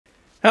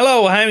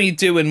Hello, how are you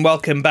doing?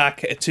 Welcome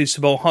back to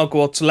some more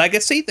Hogwarts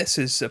Legacy. This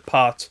is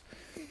part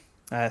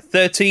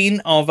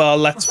 13 of our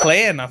Let's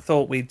Play, and I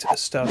thought we'd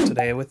start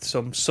today with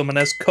some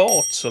Summoner's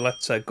Court. So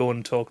let's go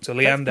and talk to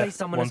Leander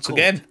once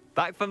again.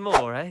 Back for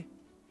more, eh?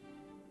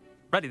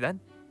 Ready then?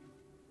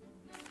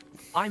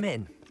 I'm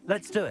in.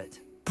 Let's do it.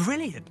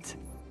 Brilliant.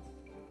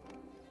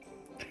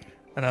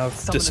 And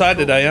I've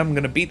decided I am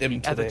going to beat him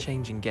today.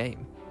 Ever-changing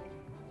game.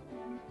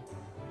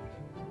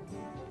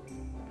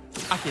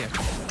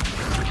 Accio.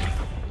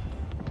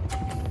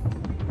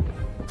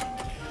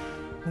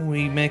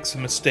 We make a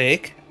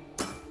mistake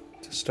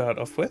to start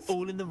off with.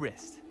 All in the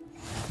wrist.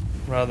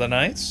 Rather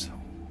nice.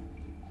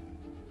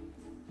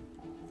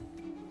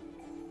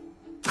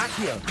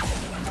 Accio.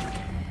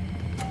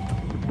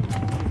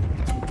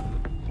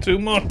 Too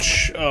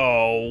much.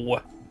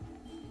 Oh.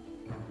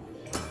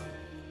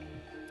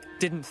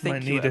 Didn't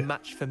think you were a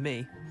match for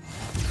me.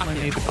 I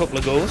need a couple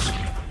of goals.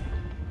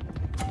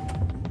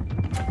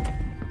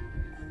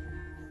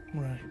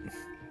 Right.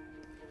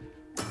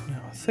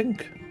 Now I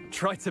think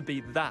Try to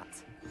beat that.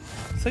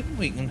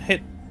 we can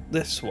hit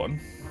this one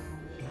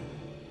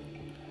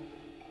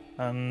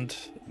and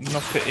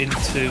knock it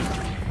into.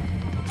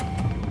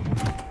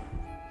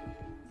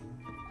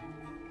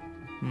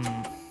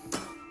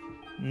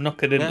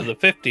 Knock it into the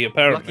 50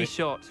 apparently. Lucky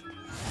shot.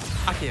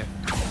 Accio.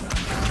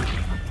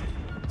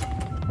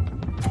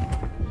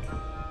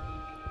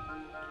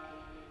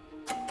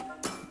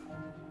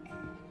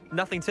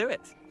 Nothing to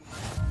it.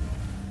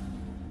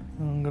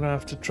 I'm gonna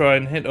have to try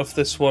and hit off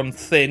this one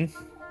thin.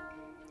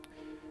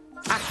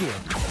 Accio.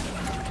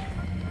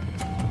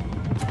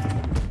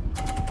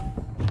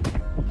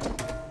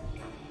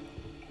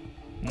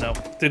 No,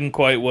 didn't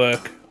quite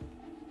work.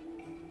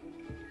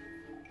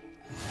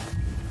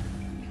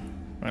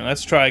 Right,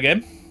 let's try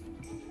again.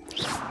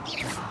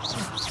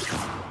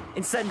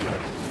 Incendio.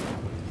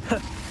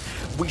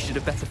 We should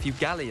have bet a few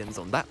galleons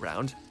on that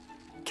round.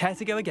 Care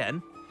to go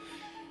again?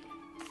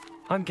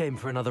 I'm game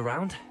for another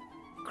round.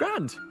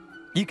 Grand.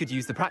 You could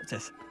use the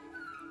practice.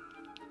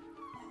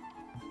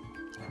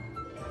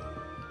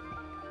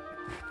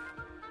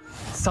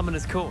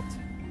 Summoner's Court.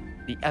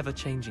 The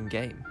ever-changing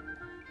game.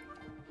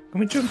 Can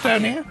we jump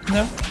down here?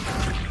 No.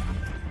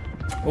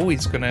 Oh,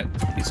 he's gonna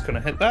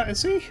hit that,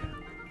 is he?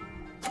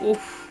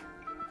 Oof.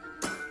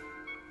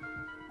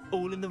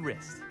 All in the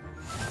wrist.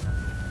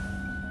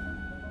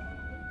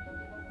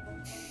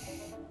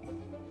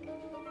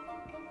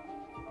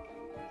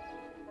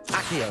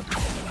 Accio.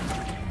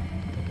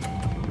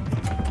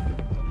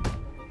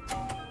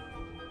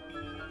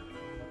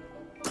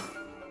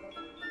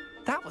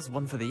 That was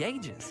one for the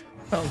ages.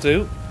 That'll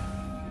do.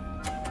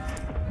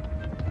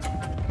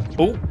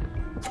 Oh.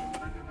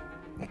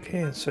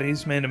 Okay, so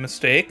he's made a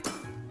mistake.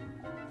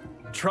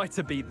 Try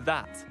to beat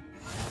that.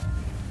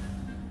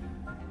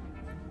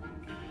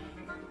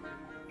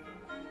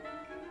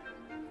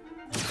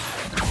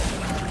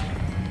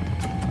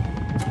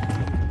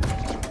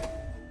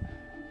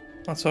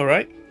 That's all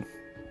right.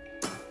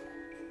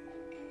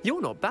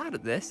 You're not bad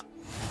at this.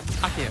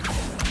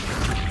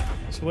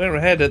 Accio. So we're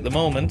ahead at the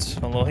moment,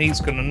 although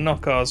he's going to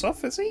knock ours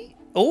off, is he?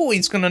 Oh,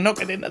 he's going to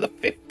knock it into the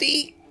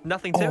 50.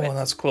 Nothing to it. Oh,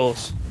 that's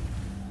close.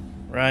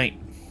 Right.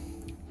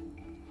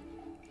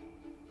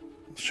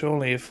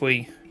 Surely if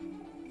we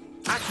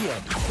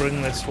Accio.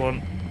 bring this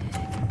one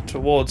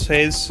towards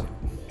his,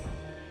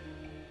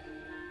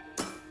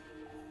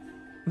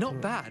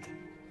 Not bad.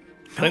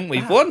 I think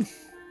we've won.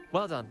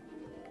 Well done.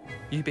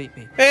 You beat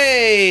me.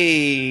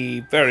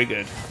 Hey! Very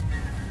good.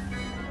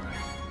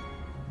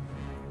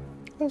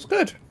 That was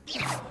good.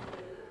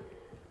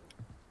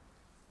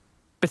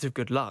 Bit of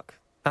good luck,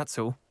 that's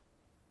all.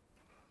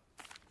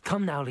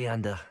 Come now,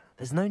 Leander.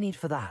 There's no need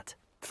for that.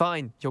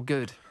 Fine, you're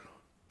good.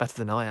 Better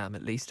than I am,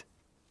 at least.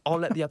 I'll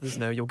let the others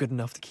know you're good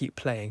enough to keep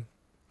playing.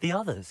 The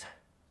others?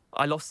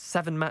 I lost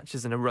 7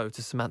 matches in a row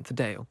to Samantha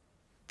Dale.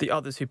 The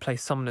others who play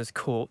Summoner's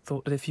Court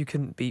thought that if you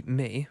couldn't beat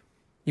me,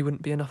 you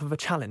wouldn't be enough of a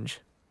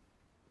challenge.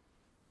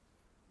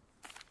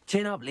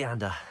 Chin up,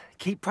 Leander.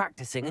 Keep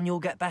practicing and you'll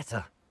get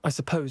better. I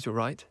suppose you're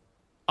right.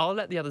 I'll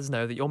let the others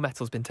know that your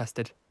metal's been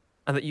tested,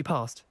 and that you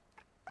passed.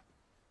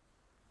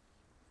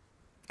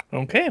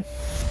 Okay.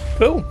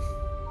 Cool.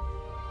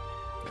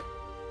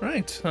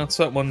 Right, that's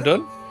that one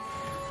done.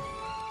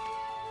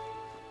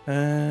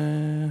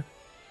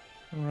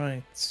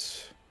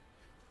 Right.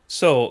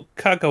 So,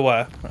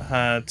 Kagawa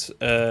had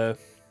a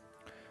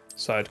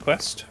side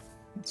quest.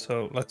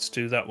 So, let's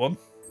do that one.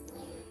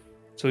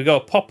 So, we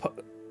got to pop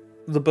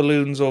the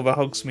balloons over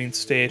Hogsmeade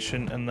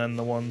Station and then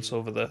the ones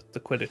over the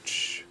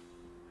Quidditch.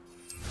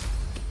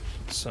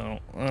 So,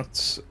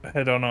 let's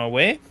head on our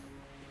way.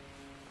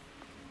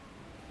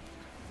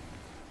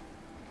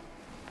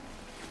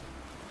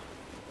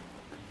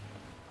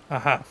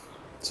 Aha.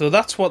 So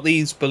that's what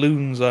these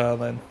balloons are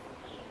then.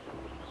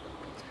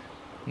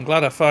 I'm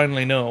glad I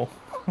finally know.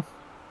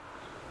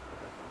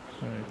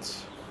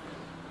 Right.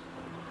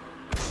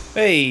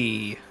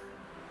 Hey!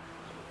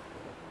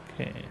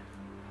 Okay.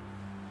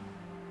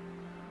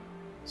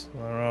 So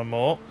there are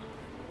more.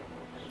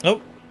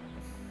 Oh!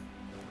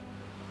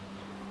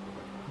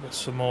 There's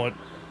some more at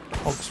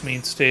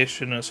Hogsmeade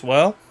Station as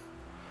well.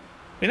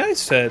 Be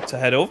nice to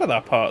head over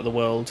that part of the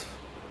world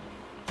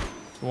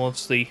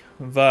towards the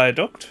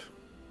viaduct.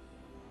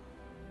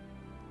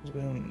 We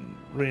haven't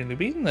really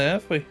been there,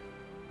 have we?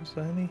 Is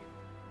there any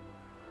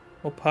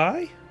up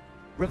high?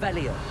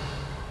 Revelio.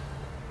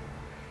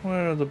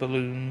 Where are the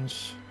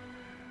balloons?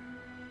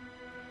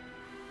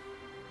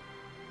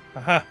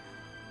 Aha!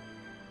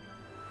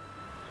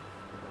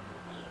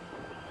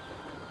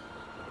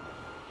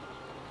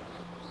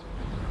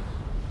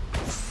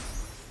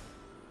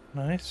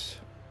 Nice.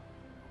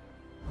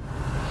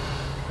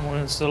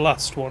 Where's the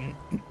last one?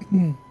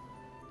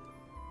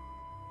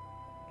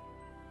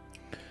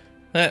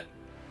 There.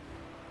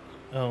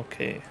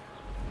 Okay.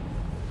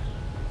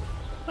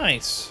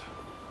 Nice.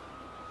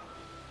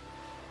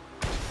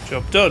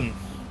 Job done.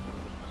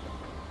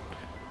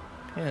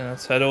 Okay,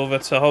 let's head over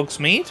to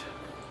Hogsmeade.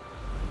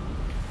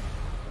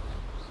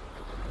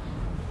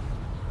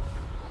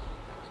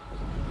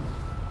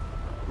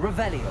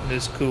 Revelio. It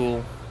is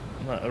cool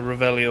that a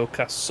Revelio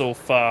casts so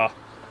far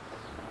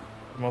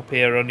from up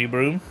here on your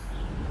broom.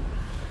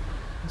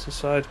 There's a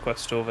side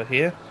quest over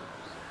here.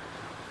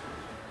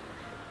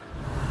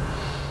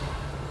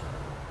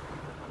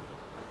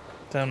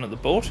 Down at the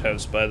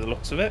boathouse by the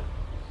looks of it.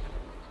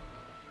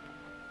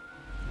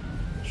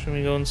 Should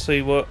we go and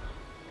see what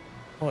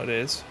it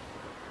is?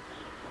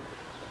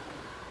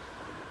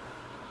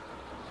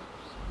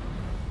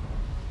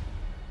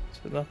 Is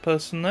it that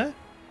person there?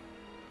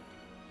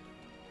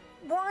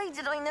 Why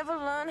did I never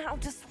learn how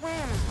to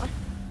swim?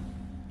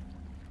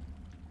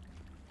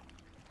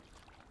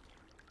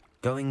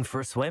 Going for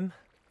a swim?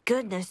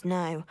 Goodness,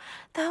 no.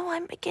 Though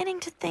I'm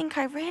beginning to think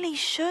I really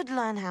should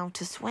learn how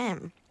to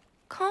swim.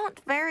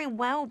 Can't very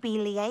well be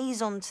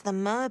liaison to the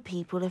mer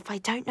people if I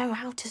don't know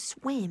how to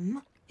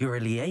swim. You're a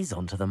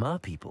liaison to the mer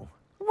people.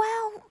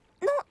 Well,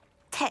 not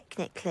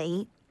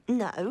technically,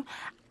 no.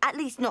 At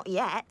least not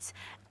yet.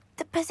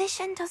 The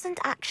position doesn't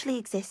actually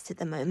exist at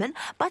the moment,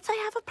 but I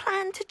have a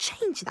plan to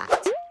change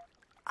that.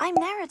 I'm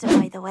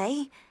Nerida, by the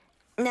way.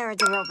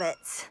 Nerida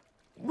Roberts.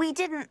 We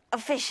didn't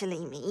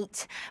officially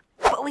meet,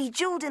 but we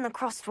duelled in the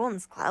Crossed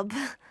Wands Club.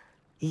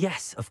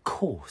 Yes, of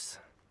course.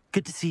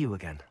 Good to see you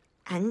again.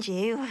 And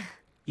you.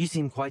 You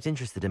seem quite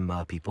interested in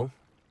mer people.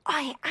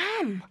 I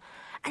am.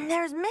 And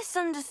they're as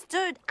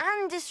misunderstood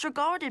and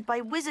disregarded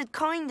by wizard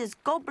kind as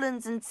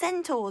goblins and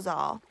centaurs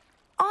are.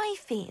 I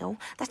feel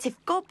that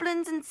if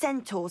goblins and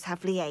centaurs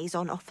have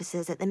liaison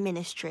officers at the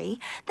ministry,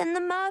 then the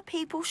mer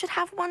people should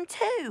have one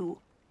too.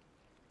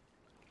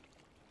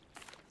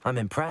 I'm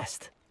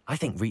impressed. I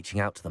think reaching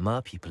out to the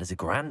mer people is a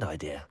grand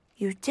idea.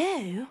 You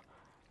do?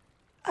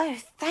 Oh,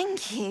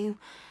 thank you.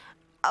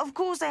 Of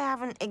course I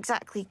haven't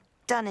exactly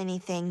done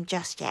anything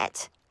just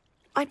yet.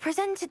 I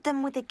presented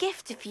them with a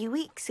gift a few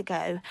weeks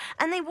ago,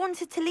 and they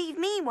wanted to leave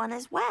me one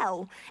as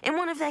well, in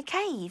one of their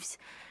caves.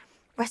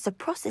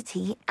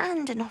 Reciprocity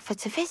and an offer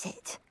to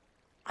visit.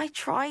 I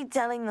tried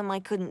telling them I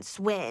couldn't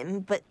swim,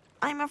 but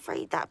I'm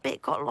afraid that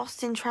bit got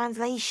lost in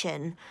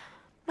translation.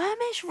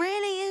 Mermish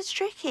really is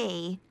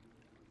tricky.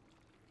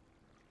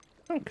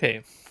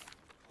 Okay.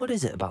 What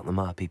is it about the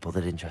mer people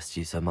that interests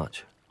you so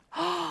much?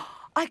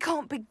 I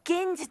can't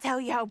begin to tell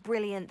you how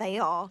brilliant they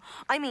are.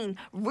 I mean,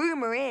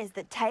 rumour is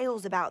that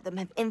tales about them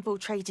have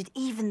infiltrated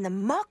even the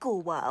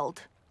Muggle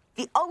world.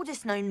 The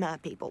oldest known mer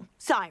people,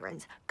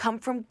 sirens, come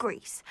from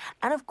Greece.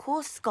 And of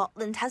course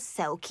Scotland has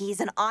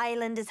Selkies and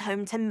Ireland is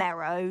home to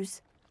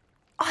Merrows.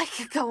 I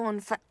could go on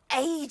for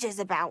ages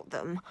about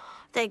them.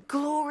 Their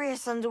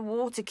glorious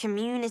underwater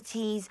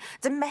communities,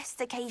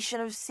 domestication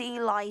of sea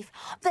life,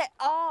 their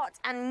art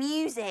and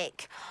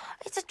music.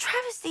 It's a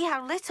travesty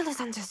how little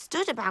is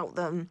understood about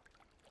them.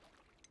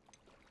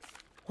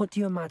 What do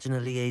you imagine a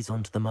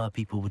liaison to the mer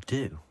people would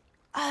do?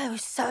 Oh,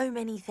 so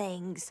many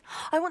things.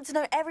 I want to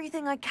know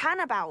everything I can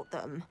about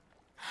them.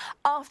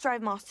 After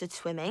I've mastered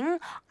swimming,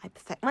 I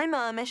perfect my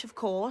mermish, of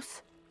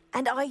course.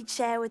 And I'd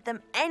share with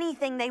them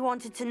anything they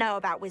wanted to know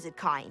about wizard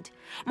kind.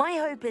 My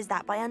hope is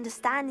that by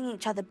understanding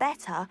each other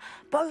better,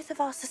 both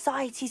of our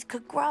societies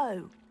could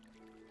grow.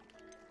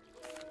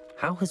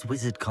 How has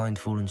wizard kind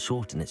fallen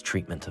short in its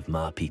treatment of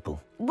mer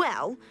people?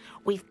 Well,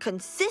 we've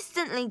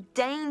consistently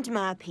deigned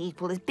mer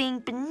people as being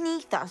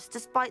beneath us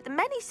despite the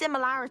many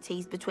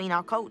similarities between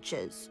our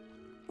cultures.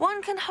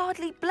 One can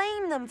hardly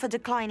blame them for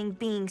declining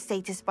being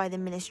status by the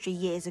ministry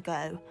years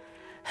ago.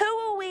 Who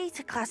are we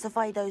to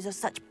classify those of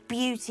such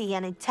beauty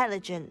and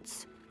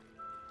intelligence?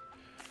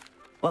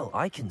 Well,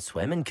 I can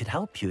swim and could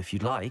help you if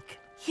you'd like.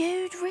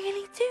 You'd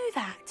really do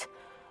that?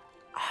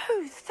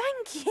 Oh,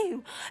 thank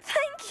you!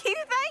 Thank you,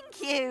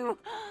 thank you!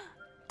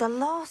 The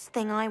last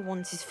thing I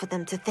want is for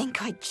them to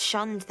think I'd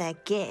shunned their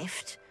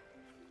gift.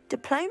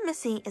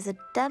 Diplomacy is a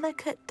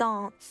delicate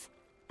dance.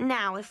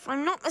 Now, if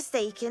I'm not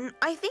mistaken,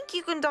 I think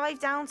you can dive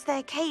down to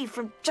their cave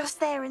from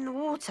just there in the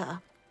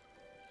water.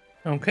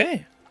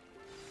 Okay.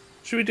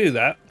 Should we do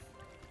that?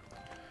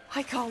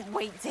 I can't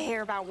wait to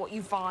hear about what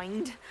you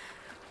find.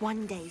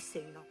 One day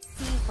soon, I'll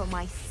see for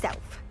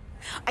myself.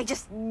 I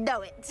just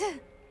know it.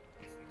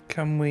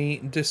 Can we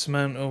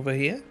dismount over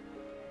here?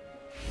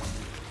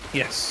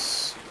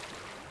 Yes.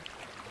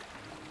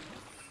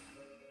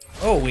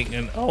 Oh, we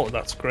can... Oh,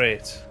 that's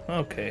great.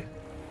 Okay.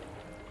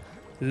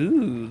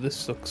 Ooh,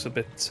 this looks a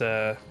bit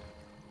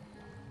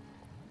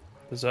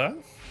bizarre.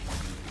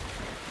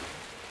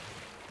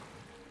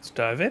 Let's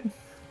dive in.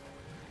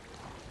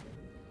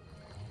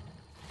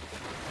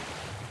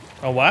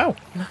 Oh, wow.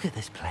 Look at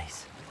this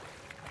place.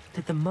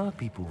 Did the Mer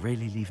people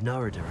really leave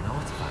Narada an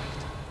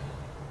artifact?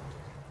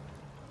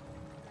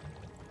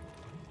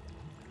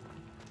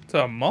 Is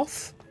that a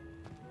moth?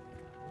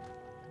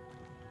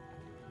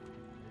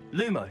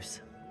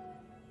 Lumos.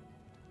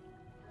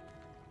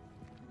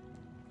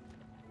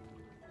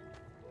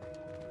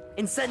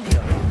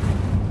 Incendio.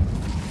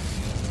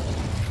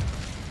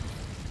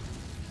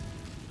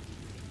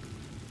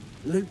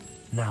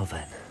 Now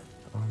then,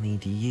 I'll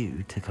need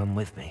you to come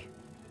with me.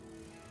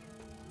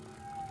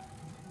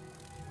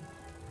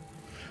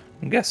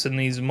 I'm guessing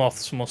these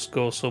moths must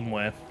go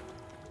somewhere.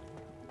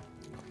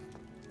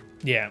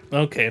 Yeah,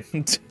 okay.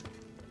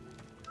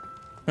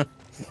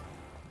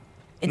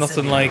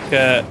 Nothing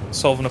like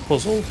solving a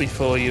puzzle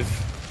before you've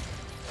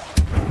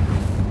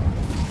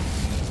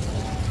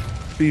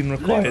been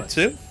required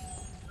to.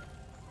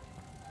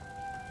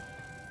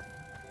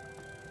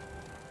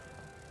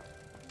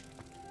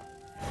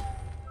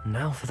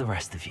 Now for the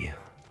rest of you.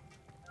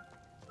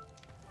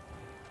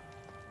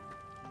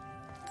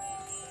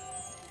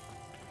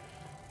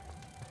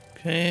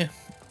 Okay.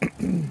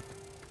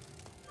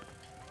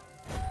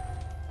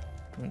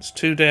 That's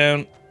 2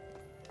 down.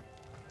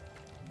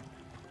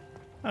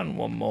 And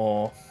 1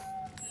 more.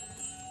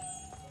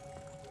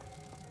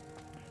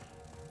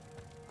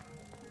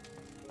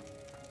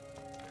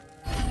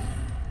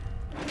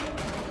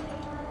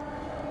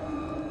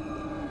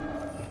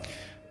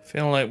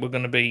 Feel like we're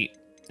going to be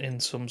in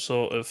some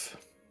sort of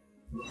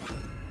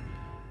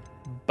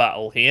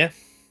battle here.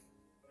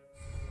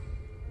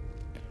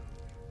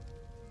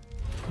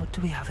 What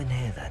do we have in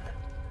here then?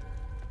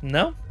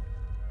 No?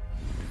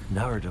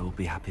 Narada will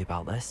be happy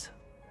about this.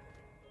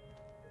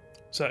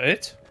 Is that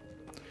it?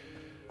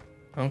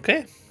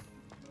 Okay.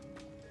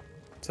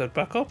 Let's head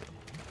back up.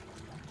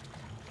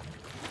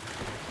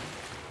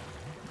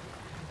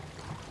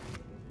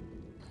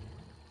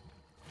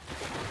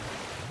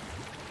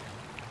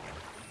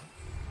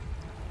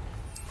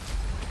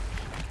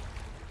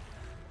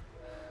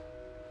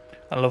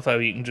 I love how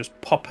you can just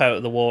pop out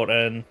of the water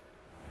and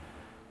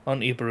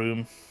onto your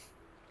broom.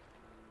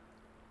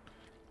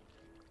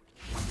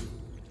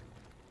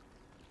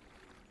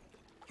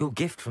 Your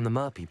gift from the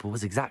Mer people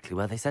was exactly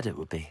where they said it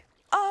would be.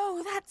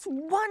 Oh, that's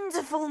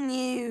wonderful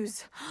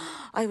news.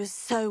 I was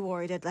so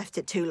worried I'd left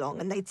it too long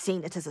and they'd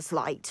seen it as a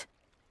slight.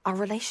 Our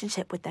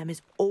relationship with them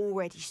is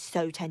already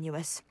so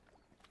tenuous.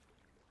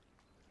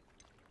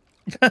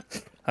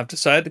 I've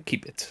decided to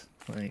keep it.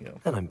 There you go.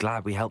 And I'm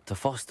glad we helped to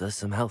foster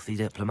some healthy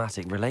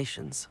diplomatic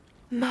relations.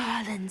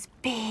 Merlin's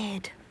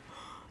beard.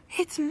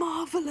 It's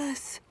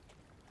marvelous.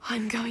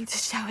 I'm going to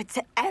show it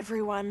to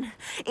everyone,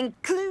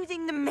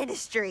 including the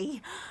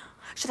Ministry.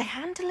 Should I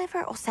hand deliver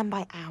it or send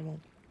by owl?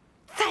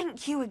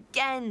 Thank you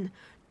again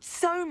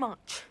so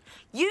much.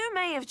 You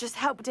may have just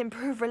helped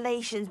improve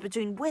relations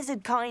between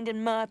wizard kind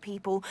and mer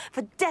people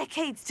for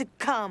decades to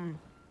come.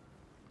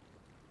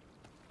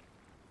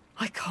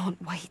 I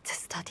can't wait to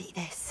study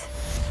this.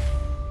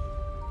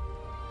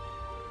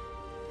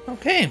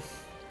 Okay.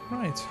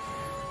 Right.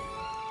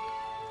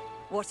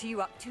 What are you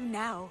up to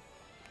now?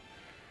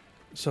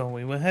 So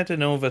we were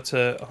heading over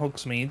to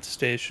Hogsmeade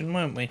Station,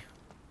 weren't we?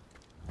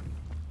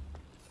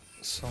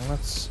 So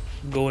let's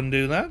go and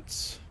do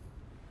that.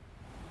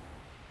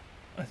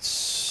 It's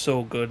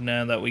so good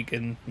now that we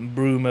can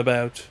broom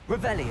about.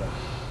 Revelio.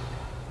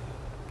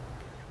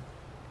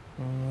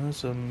 Oh,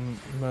 there's a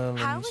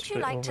Merlin's How would you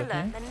bit like to over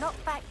learn here. the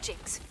knockback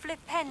jigs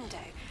flipendo?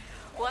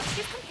 Once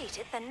you've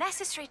completed the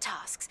necessary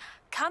tasks,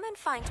 come and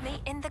find me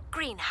in the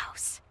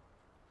greenhouse.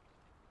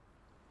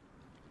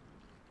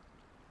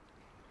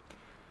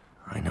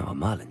 I know a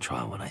Merlin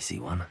trial when I see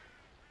one.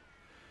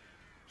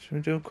 Should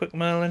we do a quick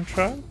Merlin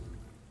trial?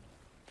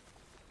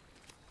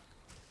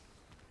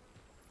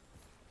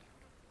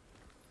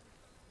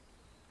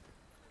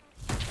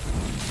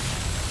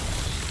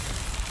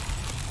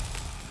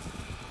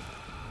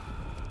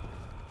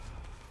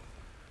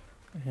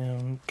 Yeah,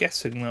 I'm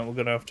guessing that we're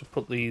going to have to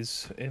put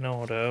these in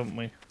order, aren't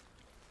we?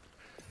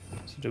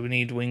 So do we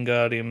need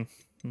Wingardium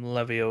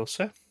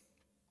Leviosa?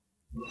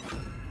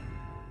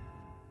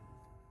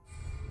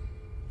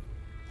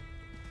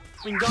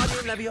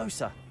 Wingardium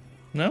Leviosa.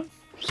 No?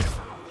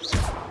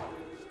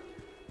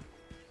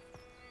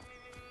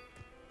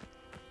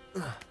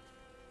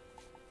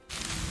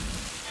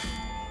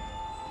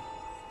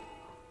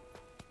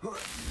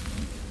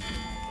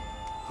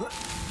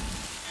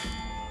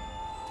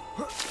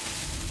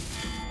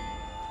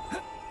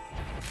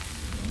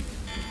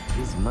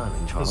 His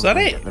Merlin trial Was that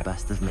won't it? get the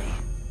best of me.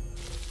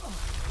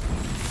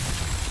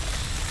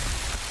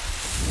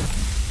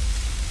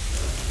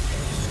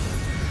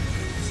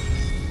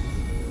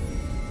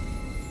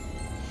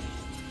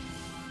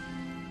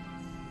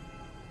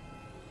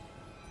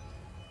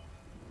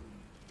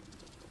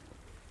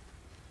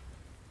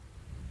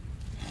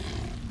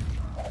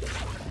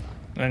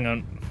 hang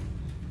on.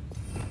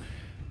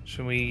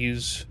 Shall we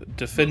use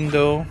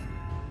Defindo?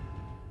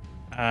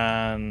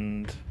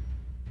 And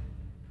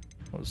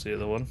what was the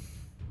other one?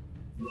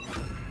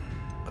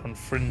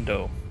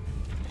 Confrindo.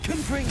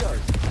 Confringo!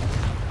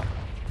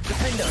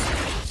 Defendo!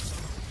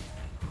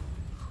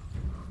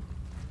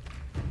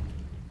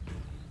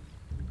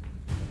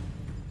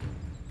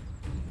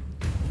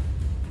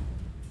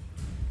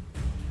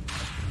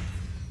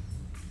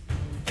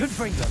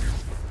 Confringo!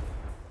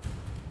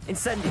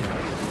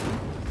 Incendio!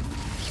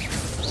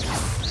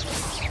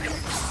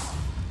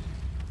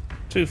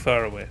 Too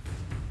far away.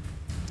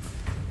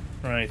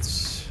 Right.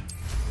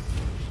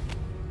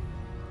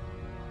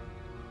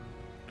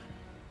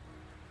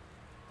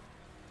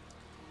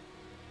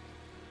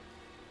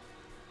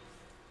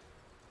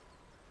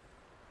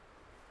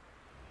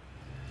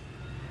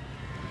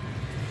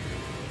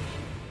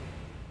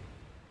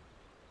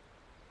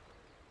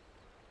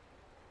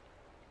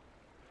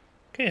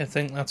 Okay, I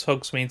think that's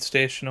Hogsmeade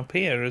Station up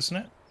here, isn't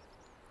it?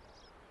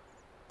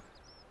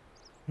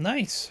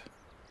 Nice.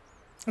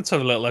 Let's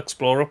have a little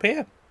explore up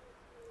here.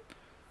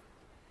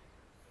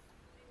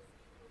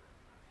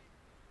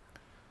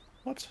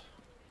 What?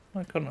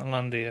 Why couldn't I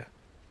land here?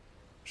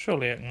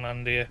 Surely I can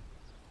land here.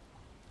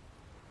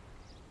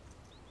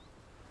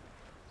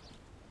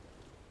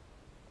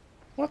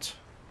 What?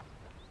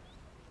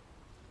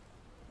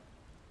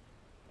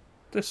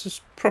 This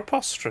is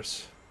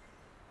preposterous.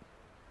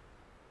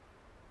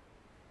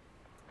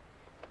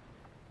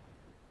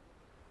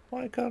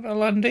 Why can't I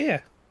land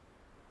here?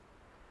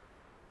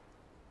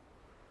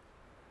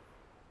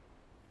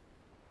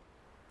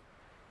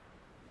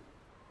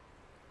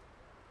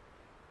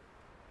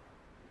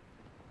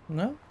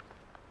 No?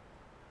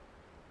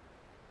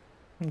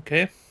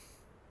 Okay.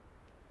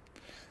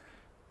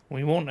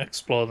 We won't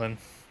explore then.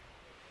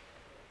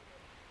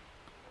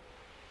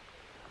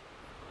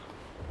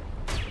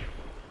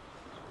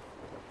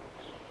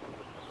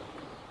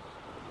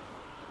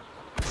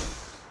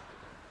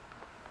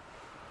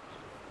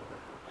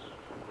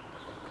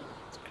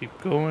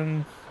 Keep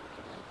going.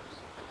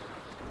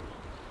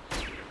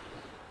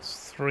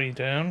 It's 3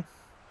 down.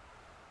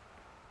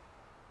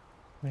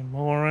 Any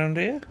more around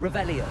here?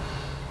 Revelio.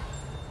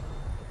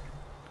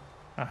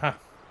 Aha.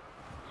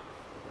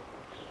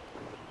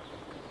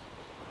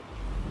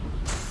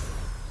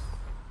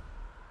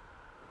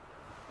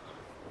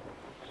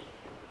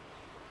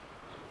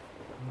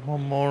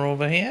 One more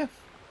over here.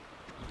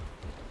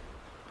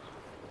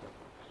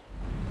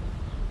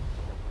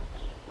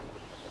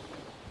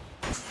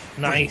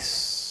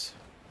 Nice.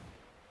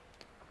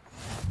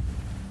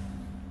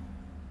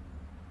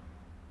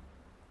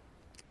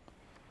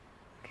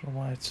 Don't know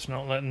why it's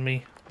not letting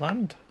me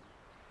land.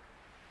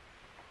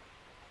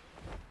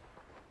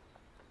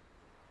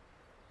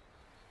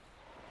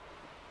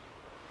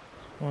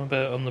 What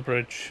about on the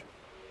bridge?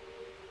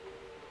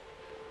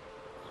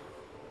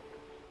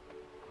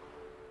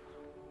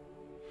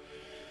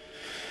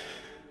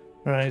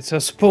 Right, I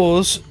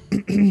suppose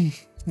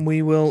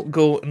we will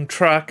go and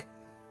track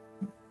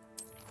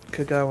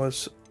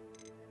Kagawa's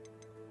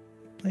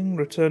thing.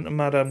 Return to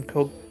Madame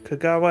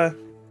Kagawa.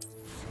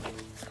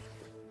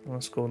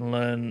 Let's go and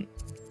learn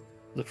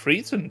the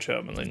freezing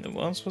charm, I think it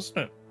was, wasn't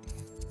it?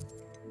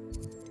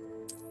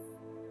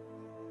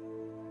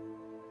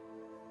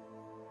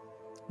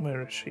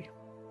 Where is she?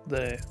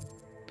 There.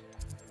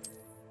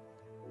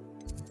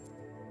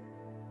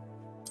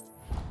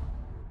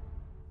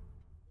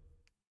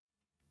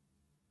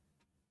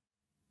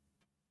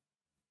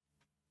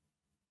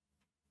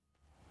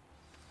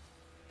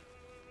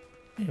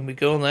 Here we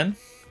go then.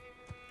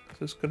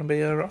 This is going to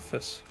be our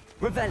office.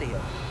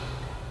 Revelio.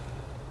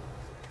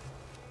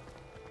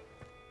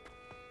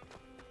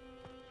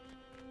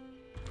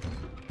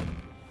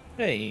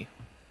 Hey.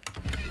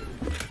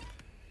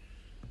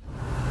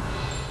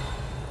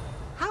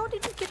 How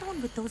did you get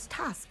on with those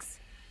tasks?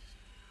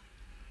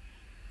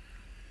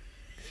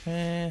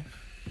 Okay.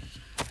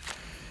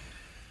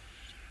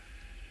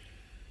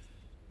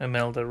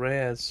 Imelda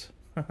Reyes.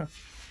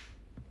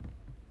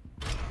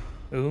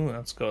 Ooh,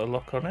 that's got a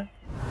lock on it.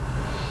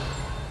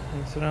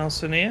 Anything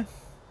else in here?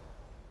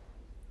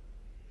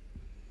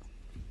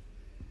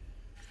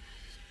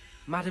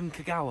 Madam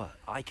Kagawa,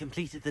 I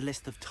completed the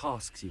list of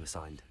tasks you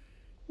assigned.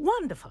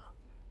 Wonderful.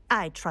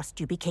 I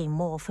trust you became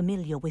more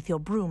familiar with your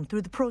broom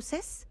through the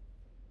process?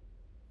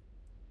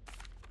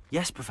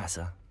 Yes,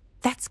 Professor.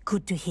 That's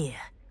good to hear.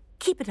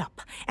 Keep it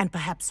up, and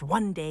perhaps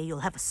one day you'll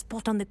have a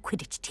spot on the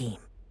Quidditch team.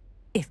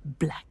 If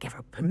Black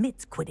ever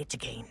permits Quidditch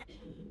again.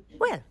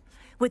 Well,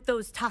 with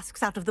those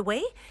tasks out of the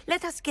way,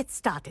 let us get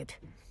started.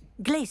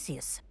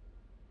 Glacius.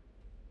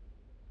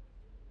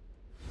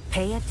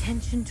 Pay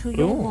attention to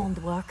your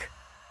wand work.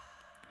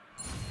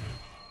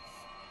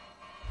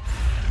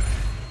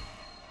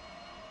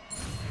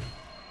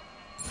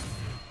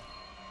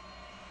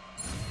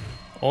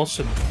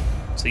 Awesome.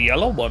 It's a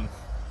yellow one.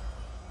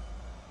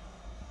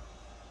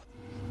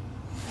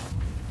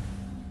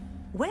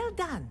 Well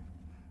done.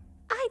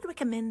 I'd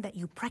recommend that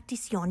you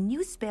practice your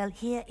new spell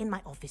here in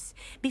my office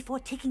before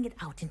taking it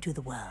out into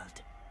the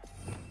world.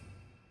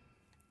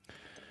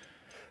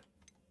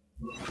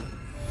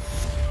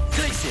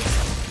 Glacier!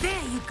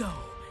 There you go.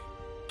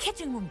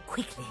 Catching on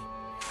quickly.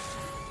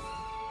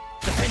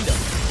 Defender!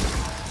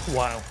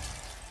 Wow.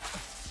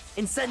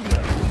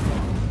 Incendio!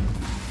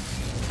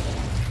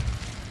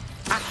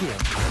 Accio!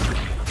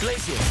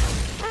 Glacier!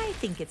 I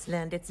think it's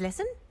learned its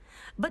lesson.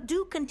 But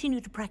do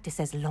continue to practice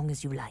as long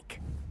as you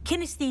like.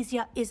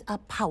 Kinesthesia is a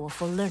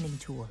powerful learning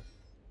tool.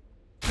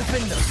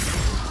 Defender!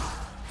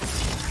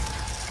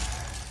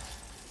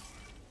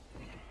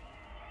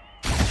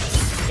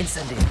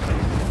 Incendio!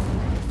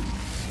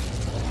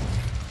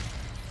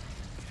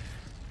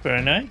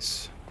 Very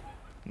nice.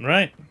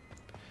 Right.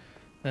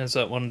 There's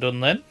that one done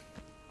then.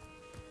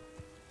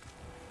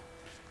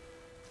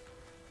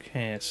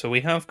 Okay, so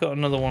we have got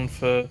another one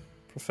for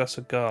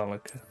Professor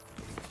Garlic.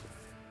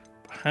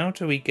 How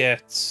do we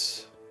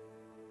get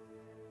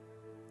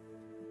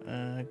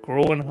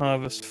grow and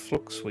harvest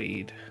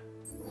fluxweed?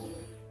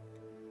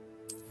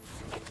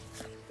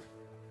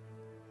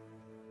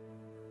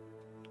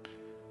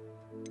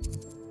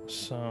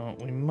 So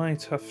we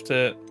might have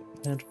to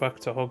head back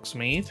to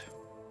Hogsmeade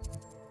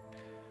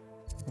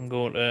and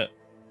go to,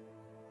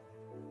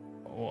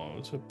 what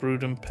was it,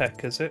 Brood and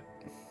Peck, is it?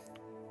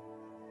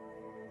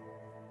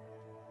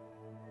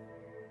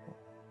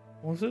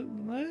 Was it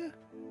there?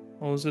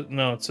 Or was it?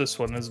 No, it's this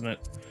one, isn't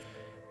it?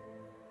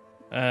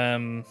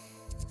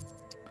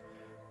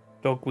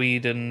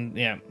 Dogweed and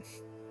yeah,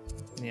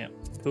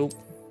 cool.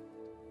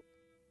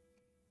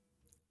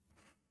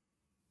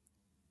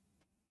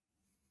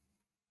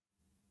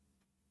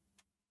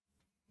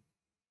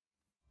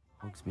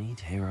 Hogsmeade,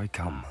 here I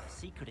come. The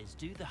secret is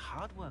do the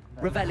hard work.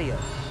 Revelio!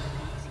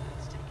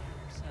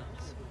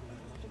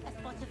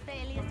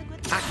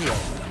 Accio!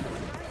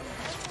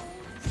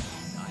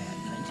 I had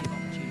plenty of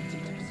opportunity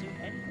to pursue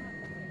anything.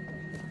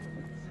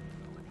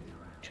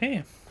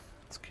 Okay,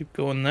 let's keep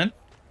going then.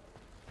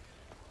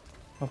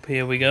 Up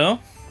here we go.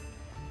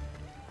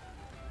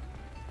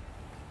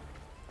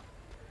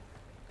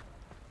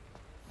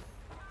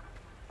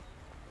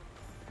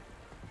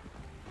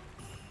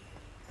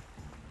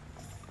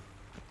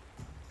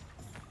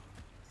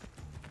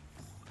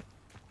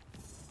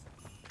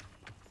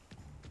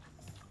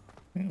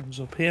 It was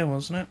up here,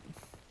 wasn't it?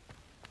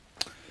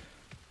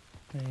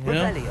 There you go.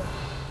 Revelio!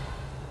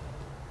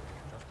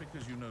 Just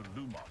because you know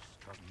Lumos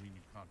doesn't mean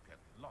you can't get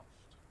lost.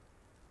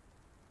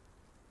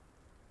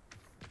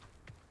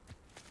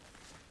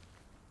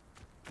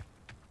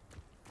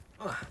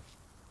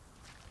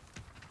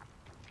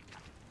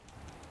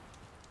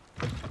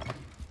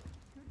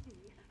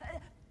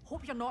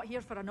 Hope you're not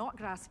here for a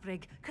knotgrass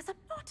sprig, because I'm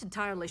not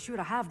entirely sure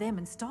I have them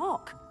in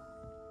stock.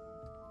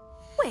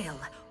 Well,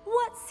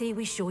 what say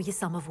we show you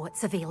some of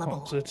what's available?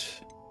 What's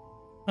it?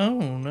 Oh,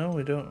 no,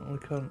 we don't. We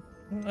can't.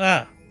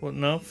 Ah, well,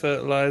 no,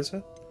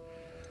 fertilizer.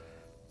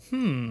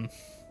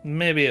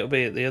 Maybe it'll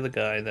be at the other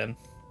guy then.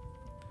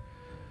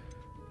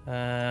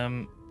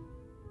 Yeah,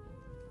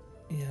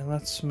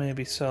 let's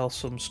maybe sell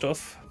some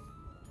stuff.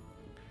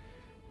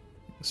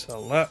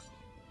 Sell that.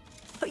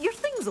 Your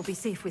things will be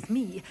safe with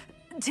me,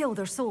 till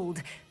they're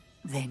sold.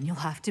 Then you'll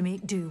have to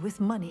make do with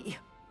money.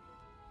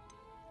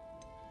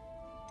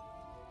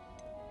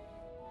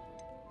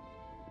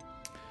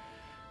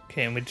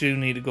 Okay, and we do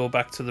need to go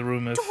back to the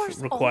room of Doors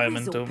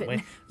requirement, always don't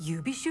open. we?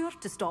 You be sure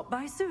to stop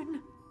by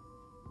soon.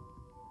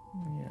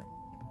 Yeah.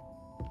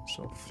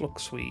 So,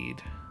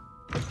 fluxweed.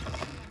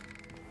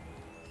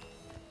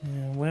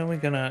 Yeah, where are we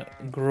gonna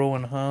grow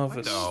and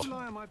harvest? So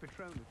I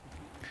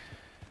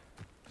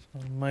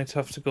might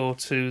have to go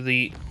to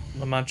the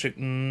magic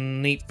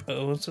neep.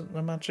 Oh, was it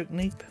the magic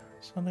neep?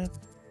 Is that it?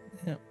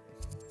 Yeah.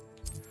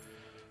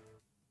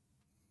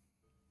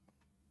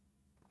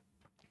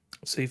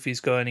 See if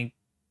he's got any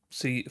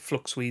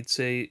fluxweed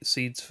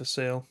seeds for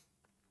sale.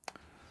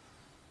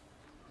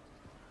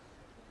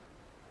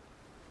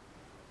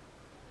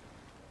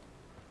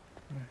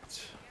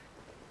 Right.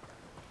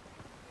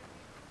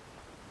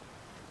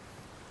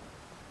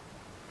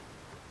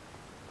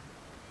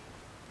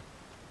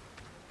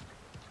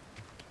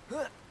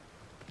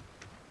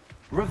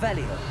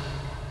 Revelio!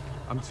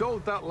 I'm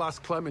told that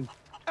last Clement...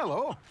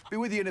 Hello, be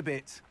with you in a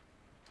bit.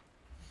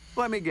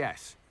 Let me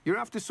guess, you're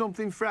after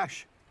something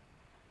fresh?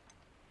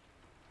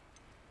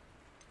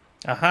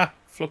 Aha!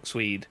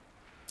 Fluxweed.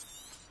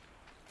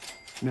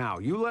 Now,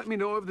 you let me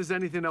know if there's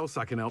anything else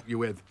I can help you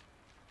with.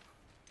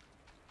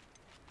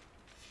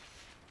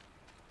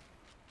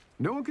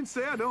 No one can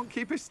say I don't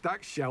keep a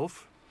stacked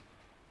shelf.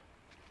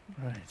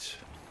 Right.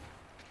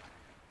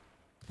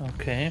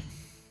 Okay.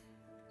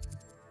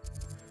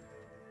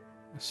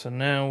 So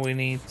now we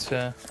need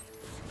to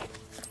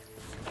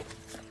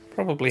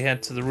probably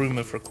head to the room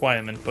of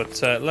requirement, but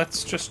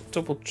let's just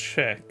double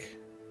check.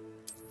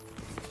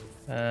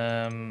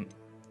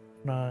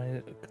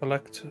 Right,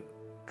 collect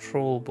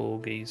troll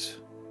bogies.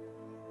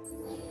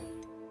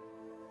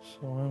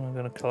 So when am I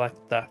going to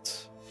collect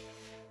that?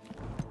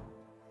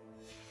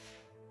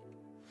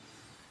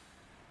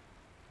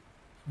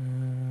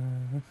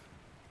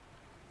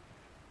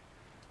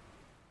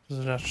 Does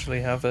it actually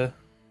have a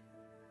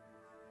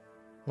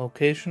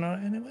location on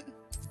it anyway?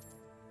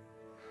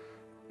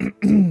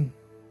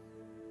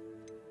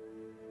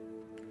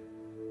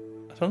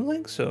 don't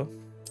think so.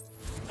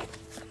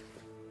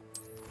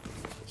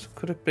 So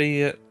could it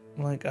be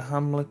like a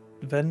Hamlet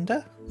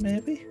vendor,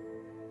 maybe?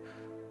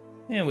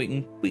 Yeah, we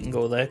can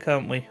go there,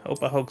 can't we?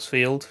 Up at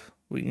Hogsfield.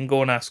 We can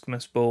go and ask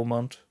Miss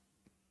Beaumont.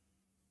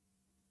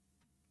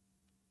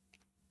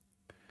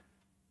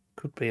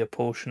 Could be a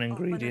potion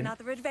ingredient. Off on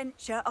another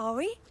adventure, are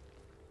we?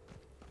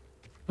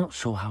 Not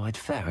sure how I'd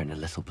fare in a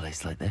little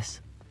place like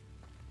this.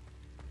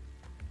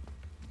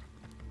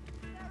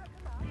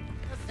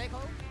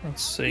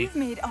 Let's see. You've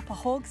made Upper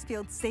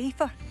Hogsfield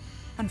safer,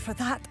 and for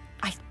that,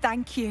 I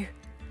thank you.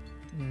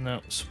 No,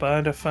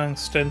 Spider Fang,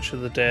 Stench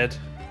of the Dead.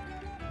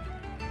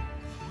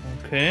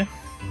 Okay.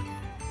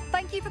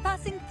 Thank you for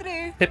passing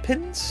through.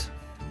 Pippins?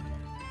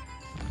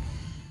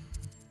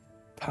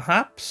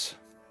 Perhaps?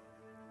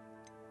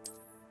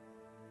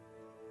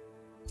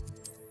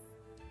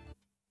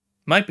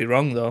 Might be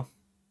wrong though.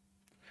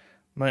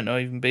 Might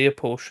not even be a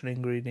potion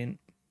ingredient.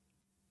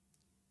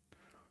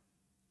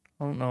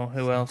 I don't know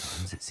who else.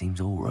 Sometimes it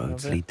seems all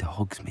roads lead to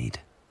Hogsmeade.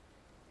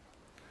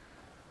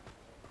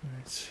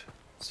 Right,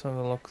 let's have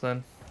a look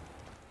then.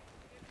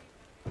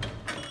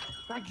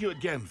 Thank you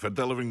again for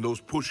delivering those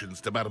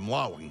potions to Madame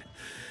Lawing.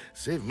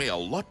 Saved me a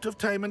lot of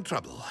time and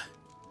trouble.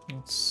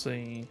 Let's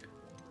see.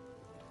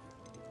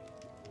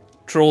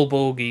 Troll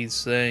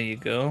bogies, there you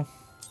go.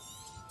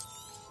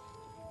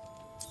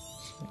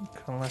 So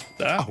collect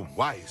that. A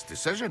wise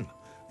decision.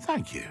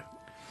 Thank you.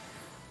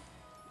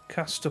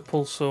 Cast a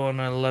pulsar on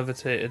a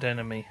levitated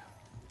enemy.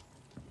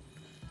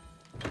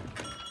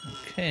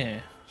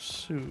 Okay,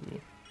 so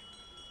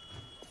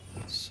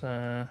let's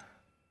get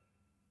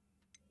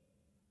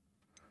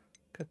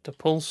the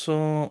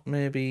pulsar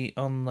maybe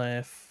on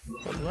there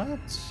for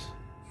that.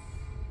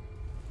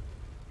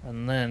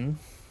 And then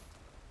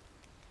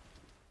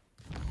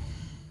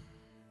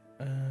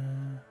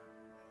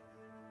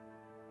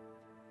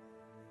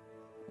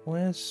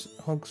where's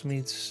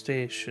Hogsmeade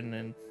Station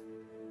in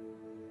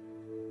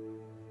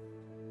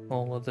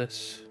all of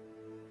this?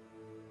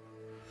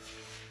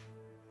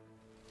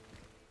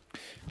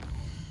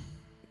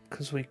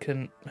 Because we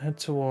can head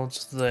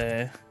towards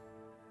there.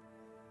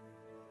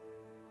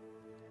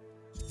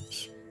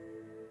 It's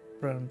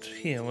around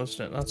here,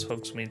 wasn't it? That's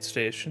Hogsmeade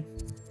Station.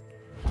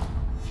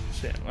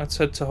 So yeah, let's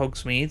head to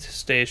Hogsmeade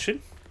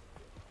Station.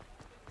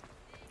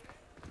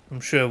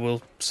 I'm sure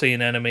we'll see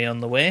an enemy on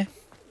the way.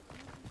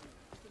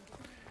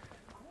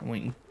 And we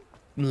can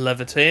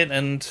levitate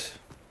and...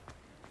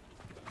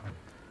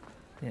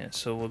 yeah,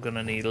 so we're going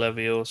to need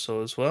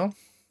Levioso as well.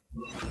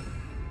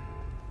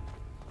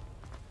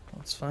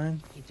 That's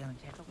fine. You don't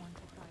ever want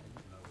to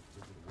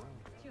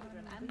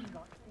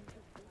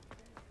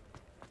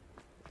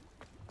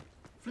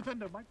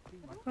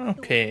try.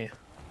 Okay.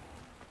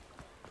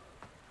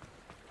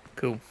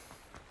 Cool.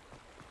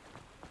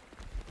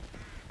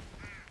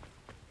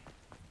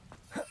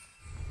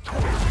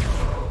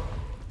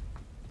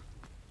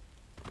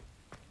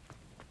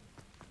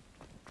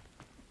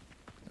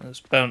 There's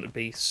bound to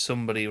be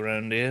somebody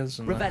around here,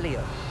 isn't there?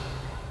 Revelio.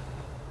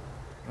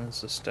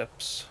 There's the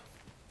steps.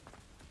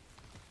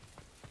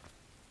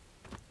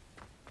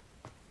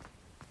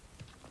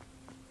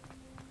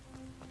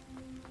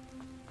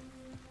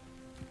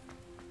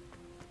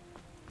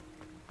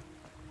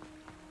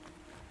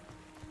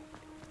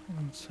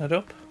 Let's head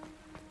up.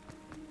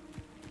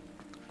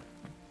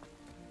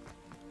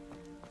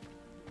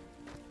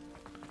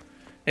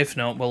 If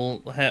not,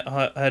 we'll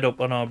head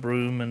up on our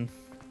broom and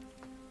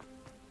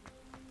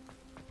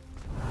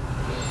go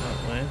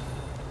that way.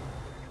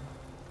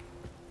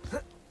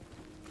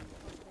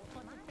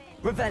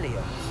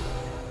 Revelio.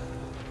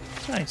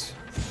 Nice.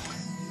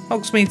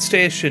 Hogsmeade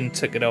Station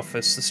Ticket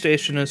Office. The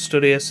station has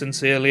stood here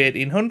since the early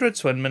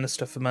 1800s when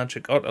Minister for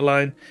Magic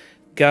Otterline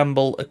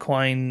Gamble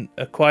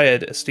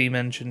acquired a steam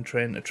engine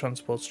train to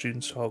transport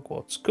students to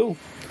Hogwarts. Cool.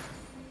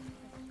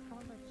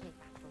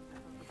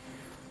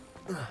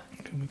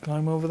 Can we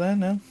climb over there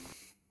now?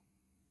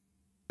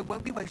 It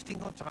won't be wasting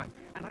your time,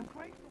 and I'm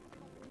grateful.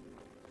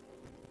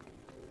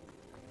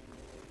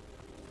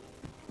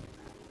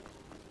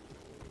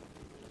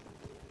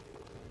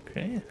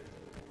 Okay.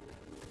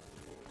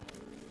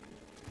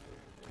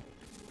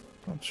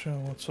 Not sure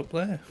what's up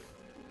there.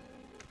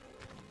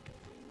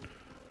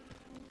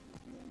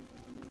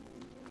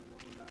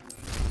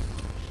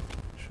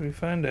 Should we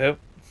find out?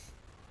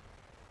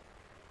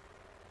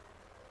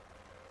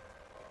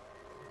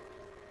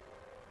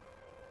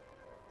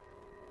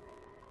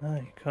 Ah,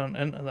 you can't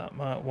enter that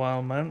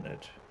while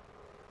mounted.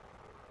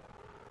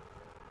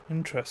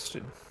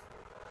 Interesting.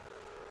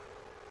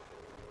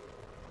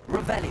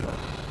 Revelio.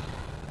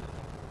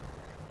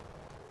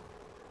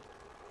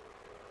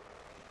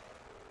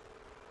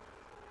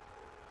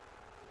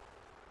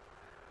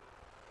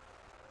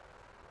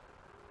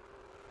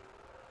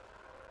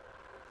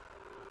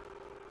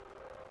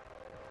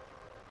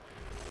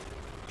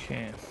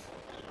 Okay.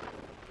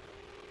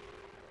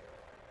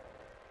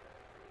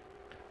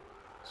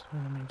 So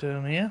let me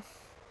down here.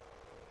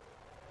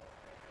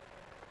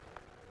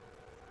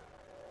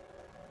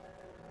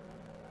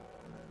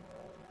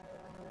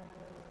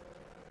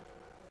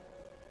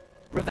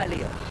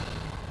 Revelio.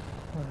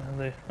 Are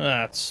they?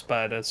 Ah, it's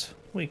spiders.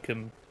 We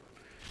can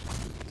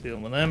deal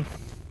with them.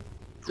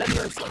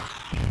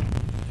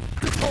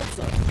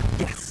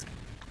 Yes.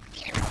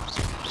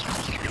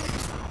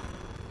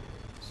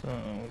 So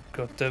we've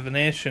got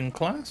divination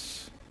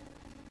class.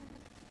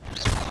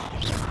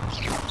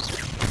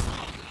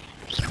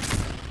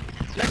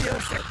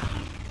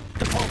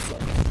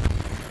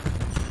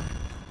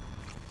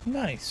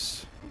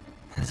 Nice.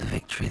 There's a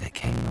victory that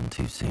came on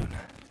too soon.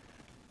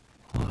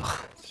 Ugh.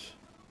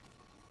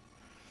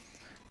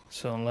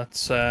 So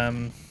let's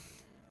fast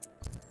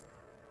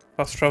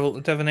travel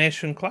to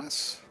divination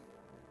class.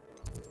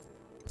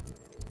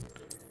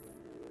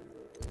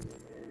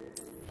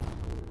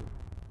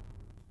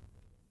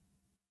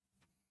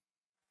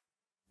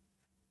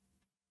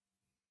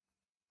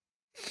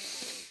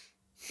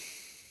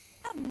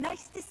 How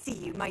nice to see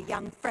you, my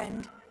young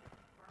friend.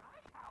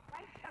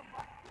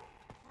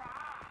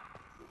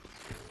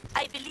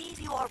 I believe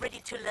you are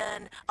ready to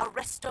learn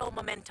Arresto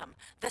Momentum,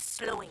 the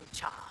slowing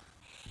charm.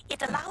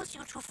 It allows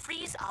you to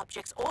freeze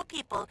objects or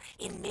people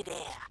in midair.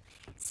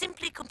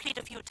 Simply complete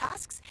a few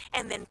tasks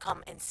and then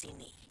come and see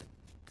me.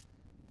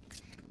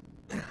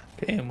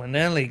 Okay, and we're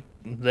nearly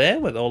there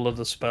with all of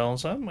the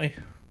spells, aren't we?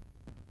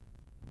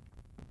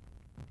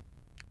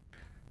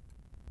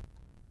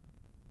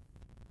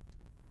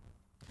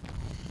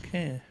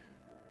 Okay.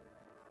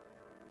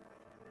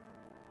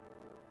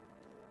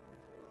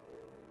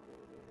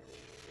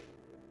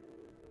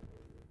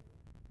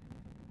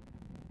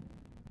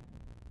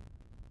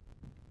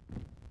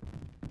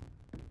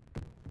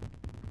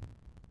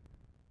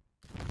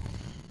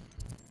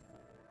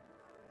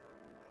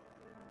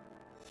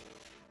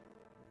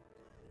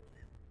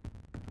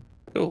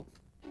 Cool.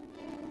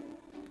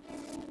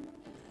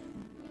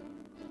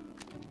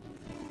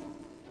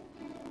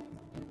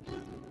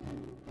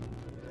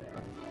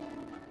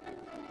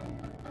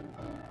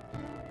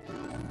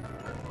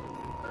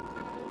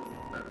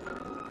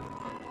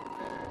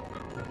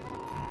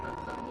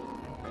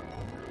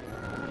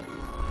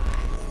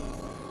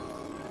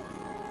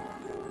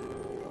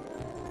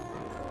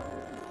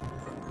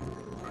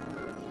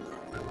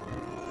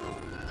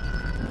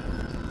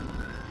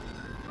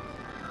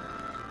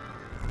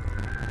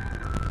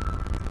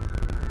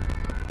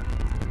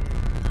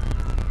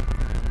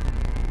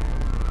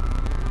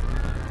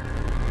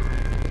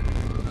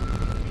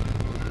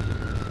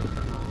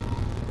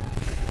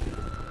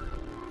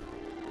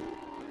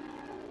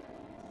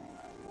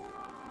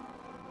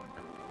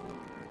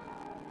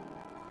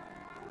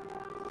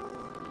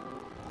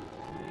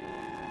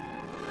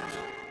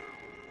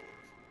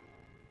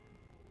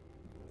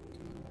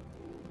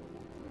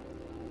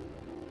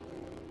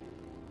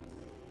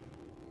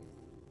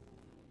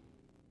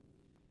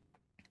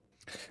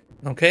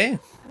 Okay.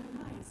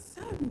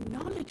 So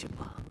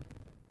knowledgeable.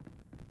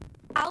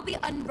 I'll be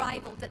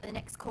unrivaled at the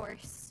next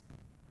course.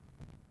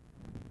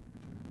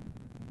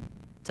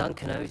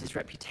 Duncan owes his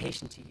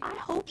reputation to you. I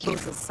hope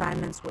those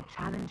assignments were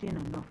challenging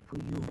enough for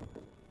you.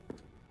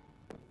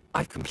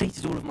 I've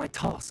completed all of my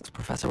tasks,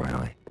 Professor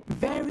AI.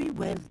 Very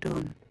well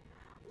done.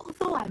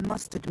 Although I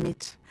must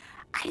admit,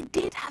 I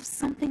did have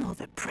something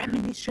of a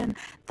premonition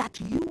that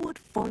you would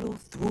follow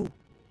through.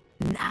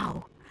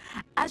 Now,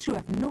 as you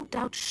have no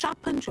doubt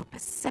sharpened your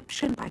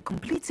perception by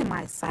completing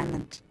my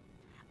assignment,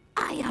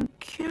 I am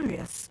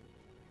curious,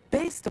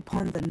 based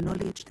upon the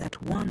knowledge that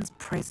one's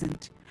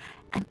present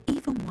and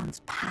even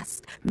one's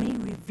past may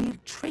reveal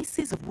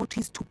traces of what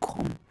is to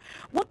come.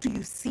 What do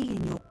you see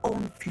in your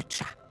own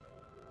future?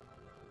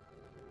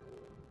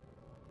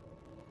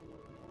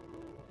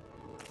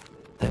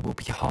 There will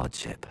be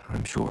hardship,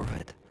 I'm sure of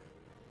it.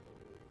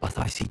 But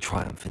I see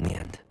triumph in the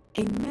end.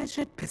 A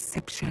measured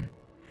perception.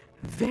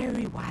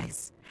 Very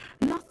wise.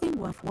 Nothing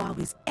worthwhile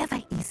is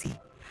ever easy,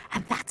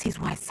 and that is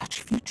why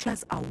such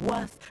futures are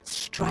worth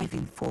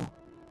striving for.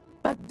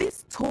 But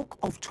this talk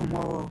of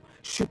tomorrow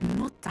should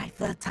not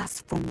divert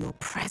us from your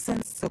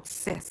present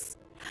success.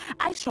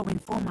 I shall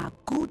inform our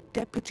good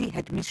deputy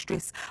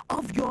headmistress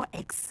of your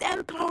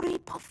exemplary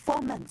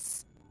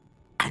performance.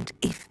 And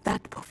if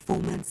that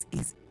performance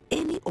is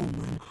any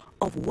omen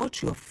of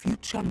what your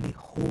future may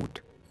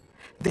hold,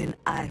 then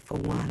I, for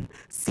one,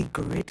 see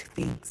great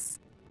things.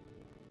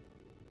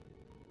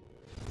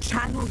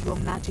 Channel your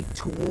magic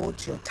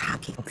towards your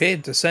target. Okay,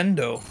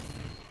 Descendo.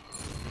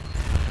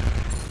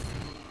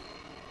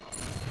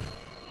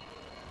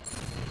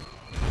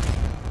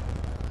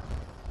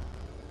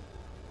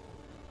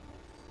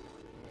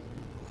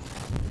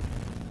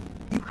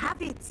 You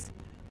have it.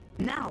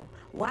 Now,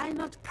 why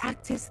not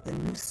practice the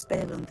new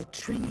spell on the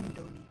training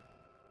dummy?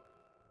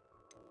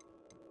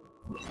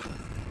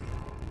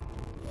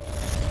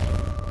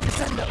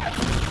 Descendo.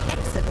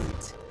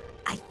 Excellent.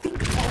 I think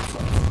also.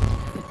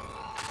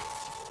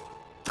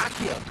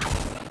 Accio.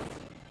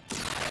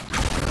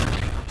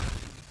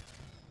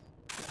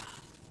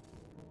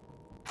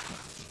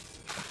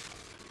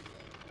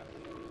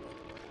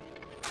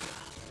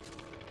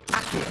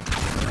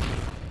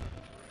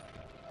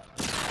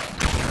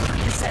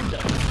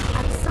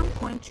 At some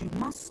point, you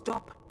must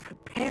stop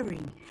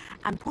preparing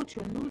and put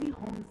your newly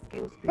honed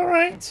skills to All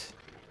right.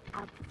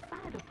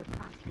 outside of the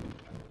classroom.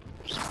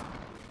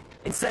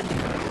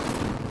 Incendio.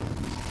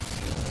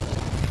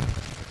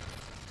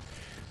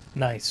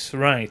 Nice,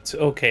 right.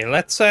 Okay,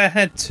 let's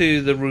head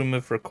to the room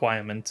of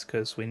requirement,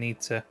 because we need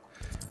to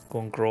go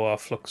and grow our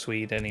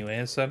fluxweed anyway.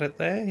 Is that it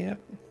there? Yep.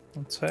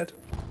 Let's head.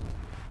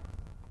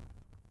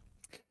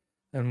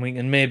 And we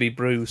can maybe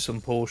brew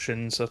some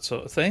potions, that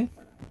sort of thing.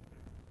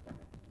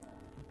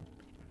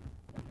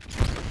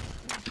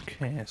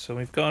 Okay, so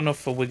we've got enough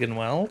for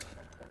Wiggenweld.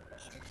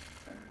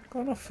 Got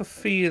enough for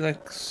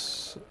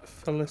Felix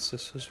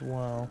Felicis as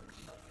well.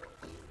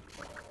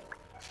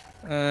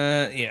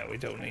 Yeah, we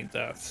don't need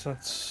that.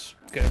 Let's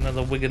get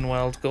another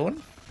Wiggenweld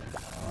going.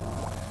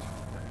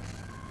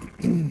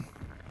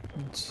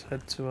 Let's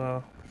head to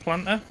our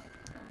planter.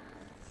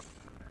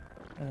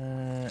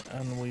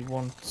 And we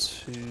want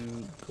to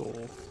go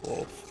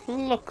for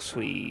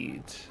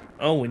fluxweed.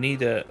 Oh, we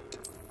need a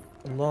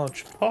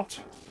large pot.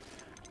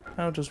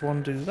 How does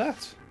one do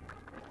that?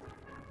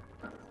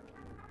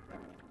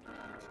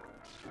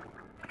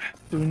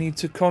 Do we need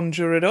to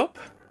conjure it up?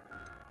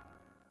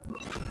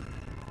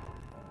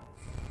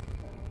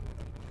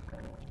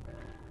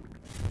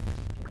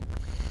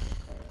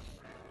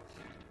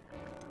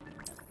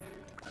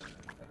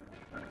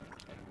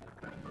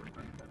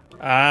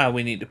 Ah,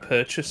 we need to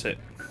purchase it.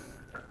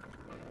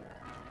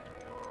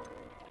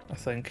 I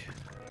think.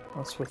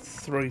 That's with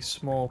 3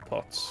 small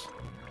pots.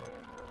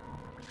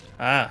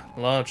 Ah,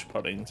 large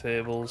potting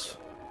tables.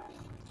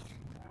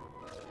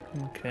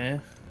 Okay.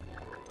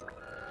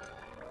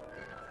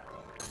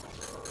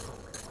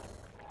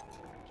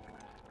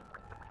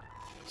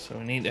 So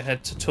we need to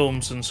head to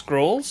Tomes and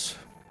Scrolls.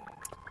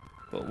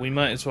 But we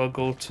might as well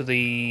go to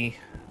the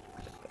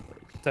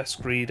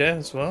desk reader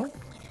as well.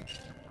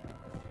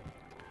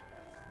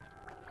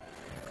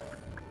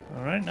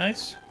 Alright,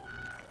 nice.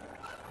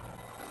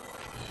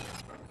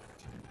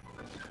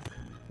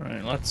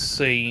 Right, let's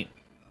see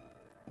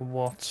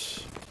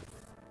what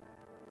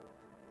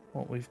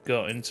we've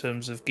got in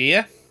terms of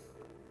gear.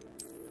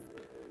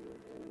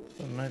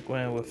 So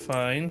Nagware we're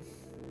fine.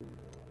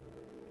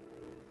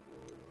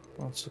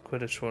 What's the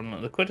Quidditch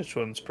one? The Quidditch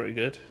one's pretty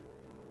good.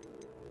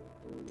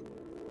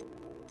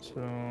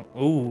 So,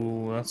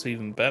 ooh, that's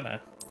even better.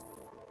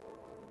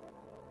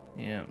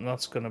 Yeah,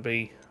 that's gonna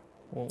be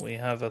what we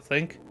have, I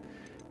think.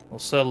 We'll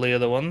sell the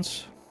other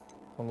ones,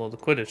 although the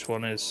Quidditch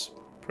one is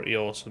pretty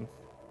awesome.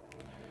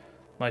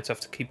 Might have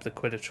to keep the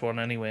Quidditch one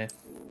anyway.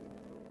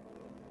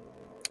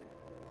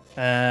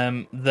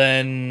 Then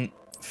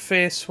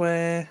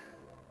faceware.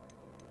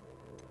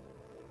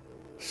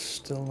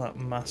 Still that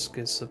mask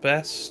is the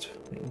best.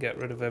 We can get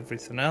rid of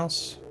everything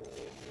else.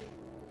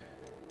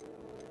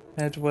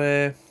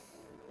 Headwear.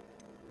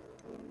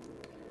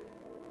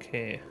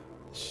 Okay.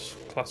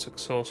 Classic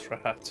sorcerer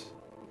hat.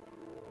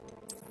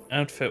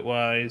 Outfit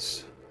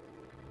wise.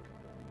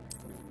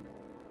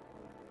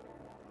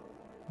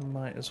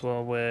 Might as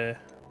well wear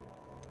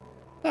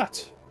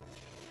that.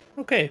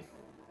 Okay.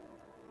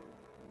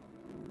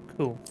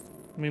 Cool.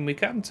 I mean, we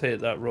can take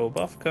that robe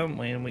off, can't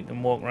we? And we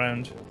can walk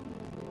around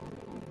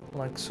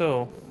like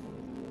so.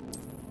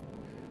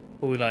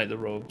 But we like the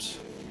robes.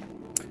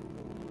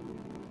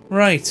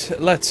 Right,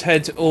 let's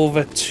head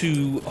over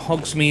to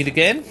Hogsmeade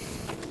again.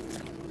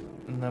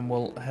 And then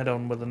we'll head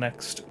on with the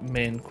next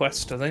main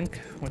quest, I think.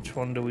 Which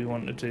one do we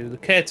want to do? The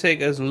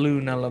Caretaker's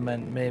Loon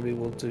Element. Maybe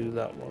we'll do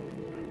that one.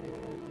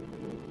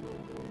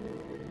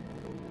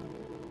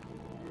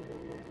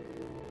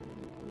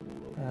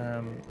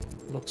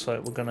 Looks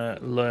like we're gonna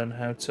learn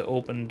how to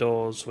open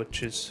doors,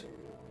 which is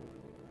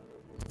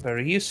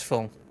very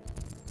useful.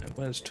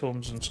 Where's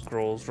Tomes and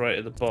Scrolls? Right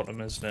at the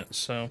bottom, isn't it?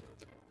 So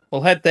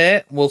we'll head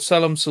there. We'll sell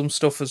them some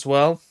stuff as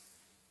well.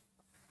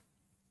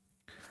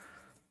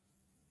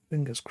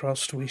 Fingers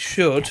crossed we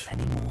should.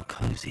 Any more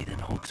cozy than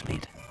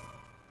Hogsmeade?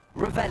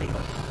 Revelio.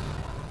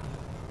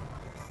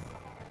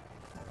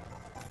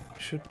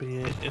 Should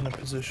be in a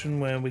position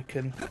where we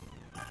can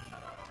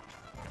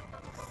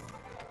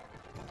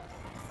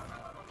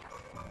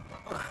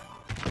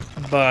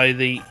buy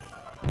the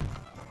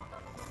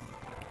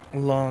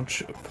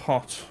large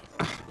pot.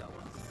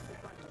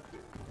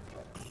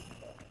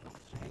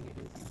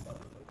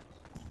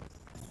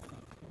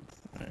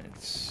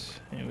 Right,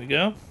 here we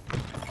go.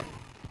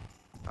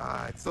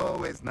 Ah, it's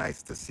always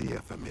nice to see a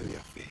familiar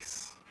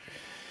face.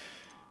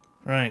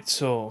 Right,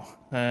 so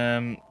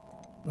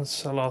let's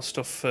sell our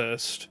stuff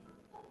first.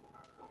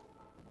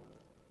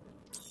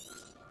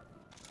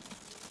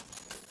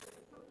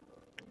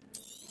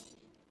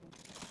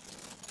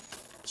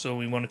 So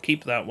we want to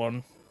keep that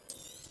one.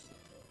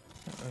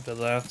 Get rid of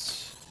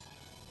that.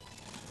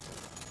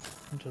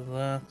 Into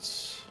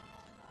that.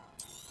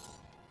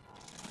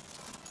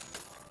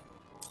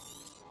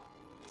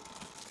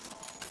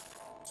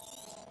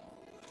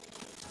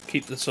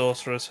 Keep the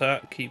Sorcerer's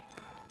Hat. Keep...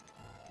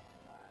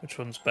 Which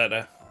one's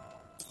better?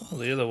 Oh,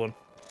 the other one.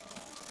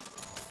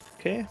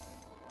 Okay.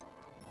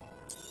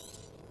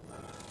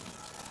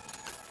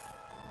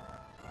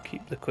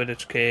 Keep the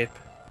Quidditch Cape.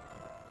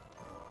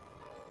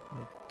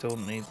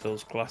 Don't need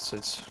those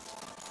glasses.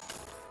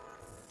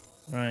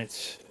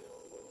 Right.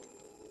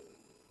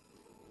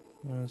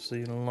 Where's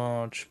the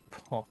large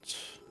pot?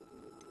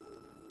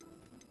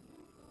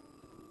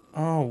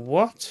 Oh,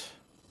 what?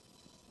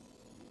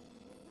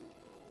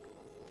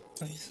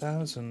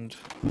 3,000.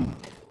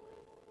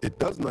 It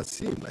does not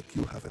seem like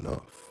you have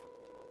enough.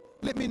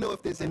 Let me know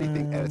if there's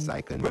anything else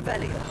I can...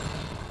 Revelio.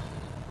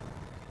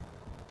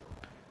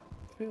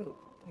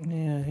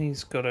 Yeah,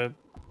 he's got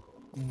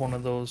one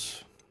of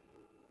those.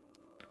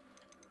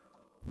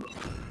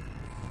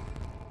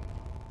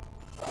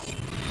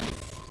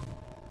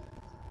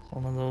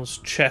 One of those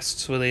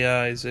chests with the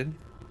eyes in.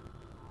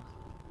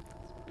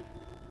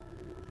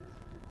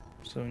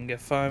 So we can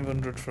get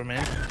 500 from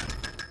him.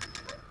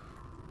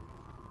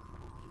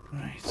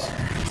 Right.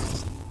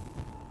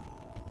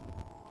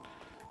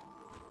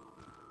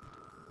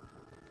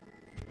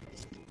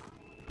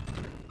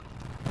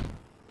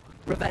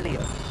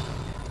 Revelio.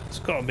 There's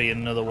got to be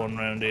another one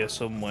round here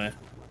somewhere.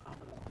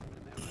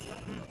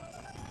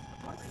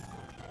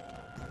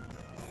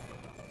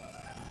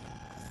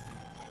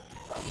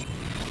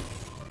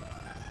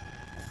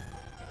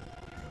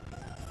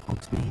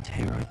 Hogsmeade,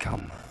 here I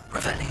come.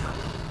 Revelio.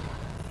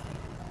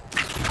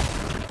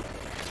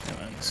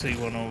 I can see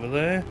one over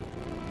there.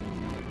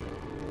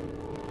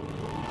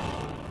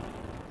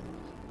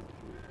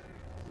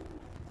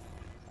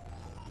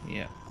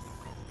 Yeah.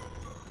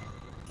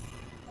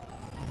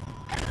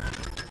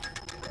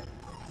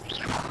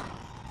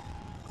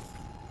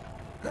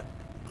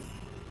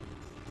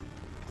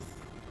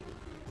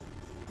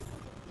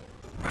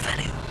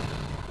 Revelio.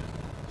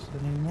 Is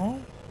there any more?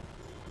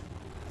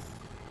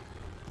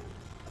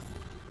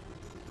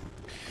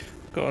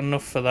 Got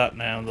enough for that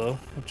now, though,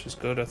 which is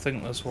good. I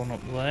think there's one up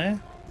there.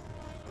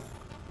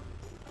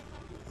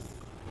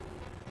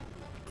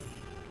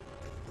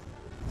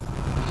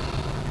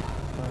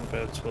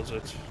 Whereabouts was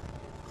it?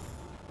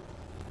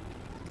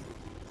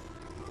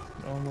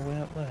 All the way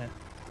up there.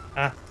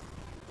 Ah!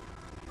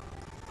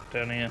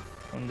 Down here,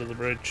 under the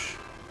bridge.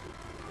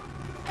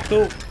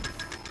 Cool!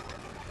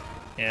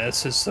 Yeah,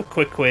 this is the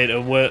quick way to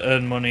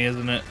earn money,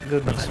 isn't it?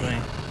 Goodness me.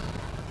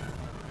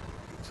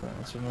 So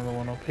there's another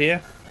one up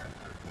here.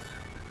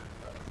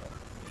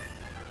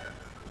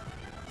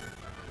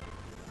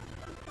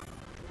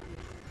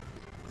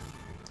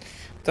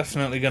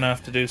 Definitely going to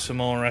have to do some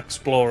more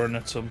exploring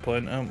at some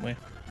point, aren't we?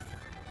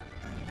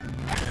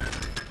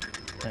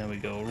 There we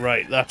go.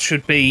 Right, that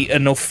should be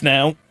enough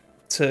now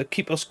to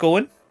keep us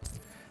going.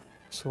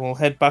 So we'll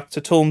head back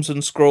to Tomes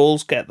and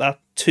Scrolls, get that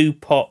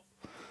 2-pot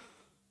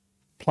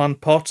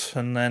plant pot,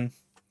 and then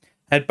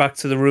head back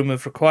to the Room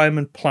of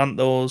Requirement, plant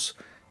those,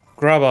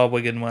 grab our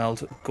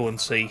Wiggenweld, go and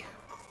see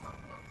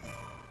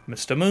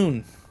Mr.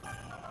 Moon.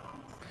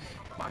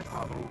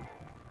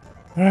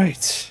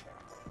 Right.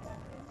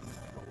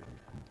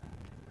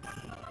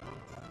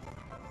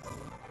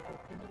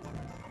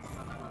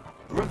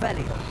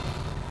 Revelio.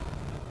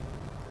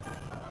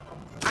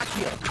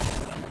 Accio.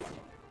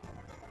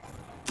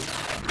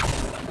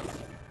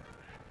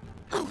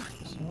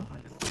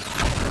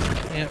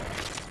 Yep.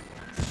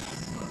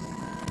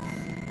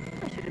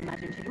 I should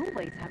imagine she'd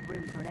always have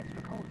room for an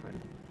extra cauldron.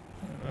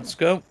 Let's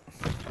go.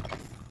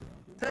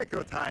 Take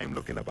your time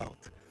looking about.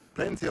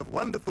 Plenty of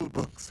wonderful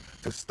books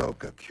to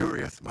stoke a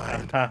curious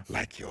mind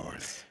like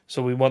yours.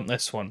 So we want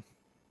this one.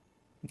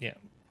 Yeah.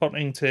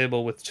 Potting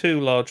table with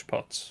 2 large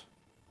pots.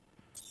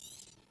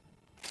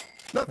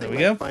 Nothing there we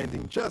like go.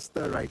 Finding just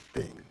the right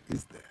thing,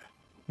 is there?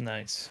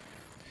 Nice.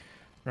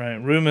 Right,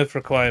 Room of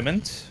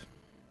Requirement.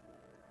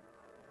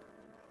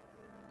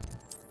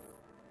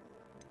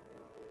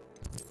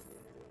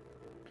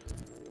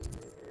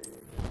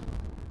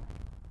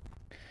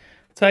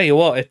 Tell you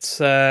what,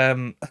 it's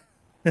it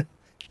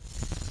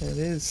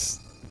is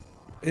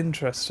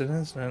interesting,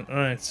 isn't it?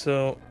 Right,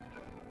 so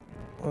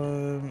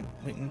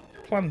we can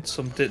plant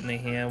some Dittany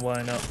here,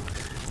 why not?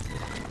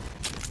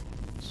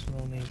 So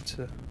no need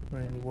to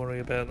really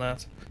worry about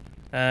that.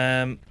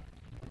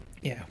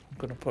 Yeah, I'm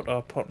gonna put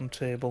our potting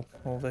table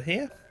over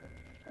here.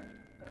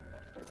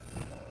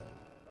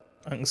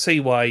 I can see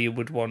why you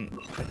would want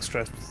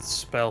extra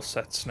spell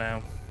sets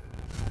now.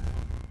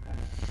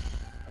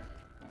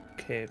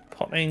 Okay,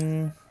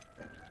 potting.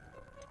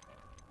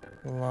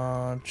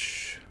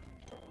 Large.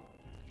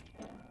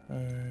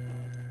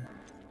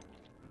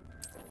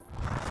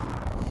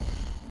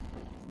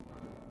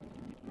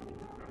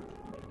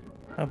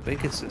 How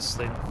big is this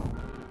thing?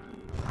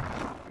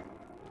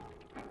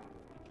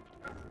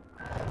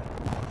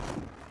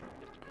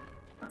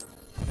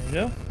 There you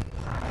go.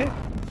 Okay.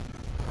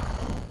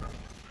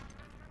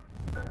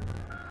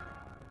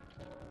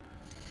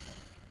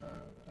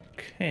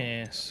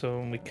 Okay,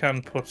 so we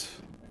can put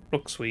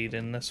Hogsmeade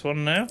in this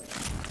one now.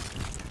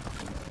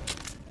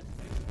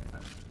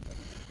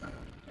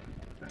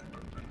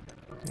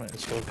 Might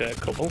as well get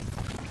a couple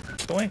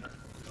going.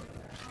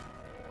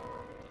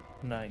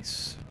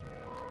 Nice.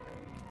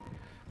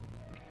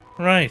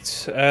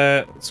 Right,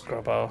 let's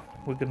grab our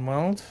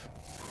Wiggenweld.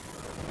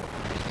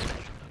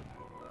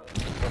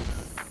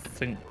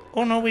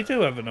 Oh no, we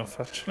do have enough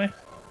actually.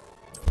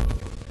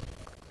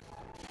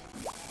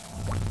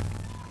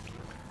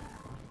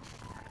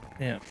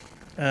 Yeah.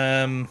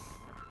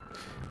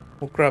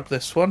 we'll grab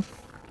this one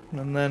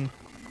and then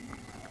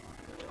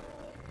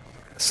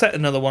set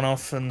another one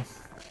off and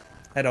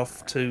head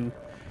off to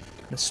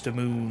Mr.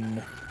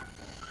 Moon.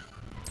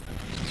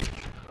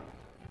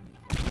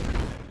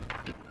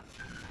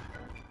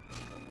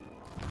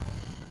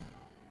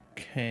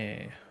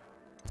 Okay.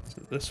 Is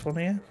it this one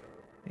here?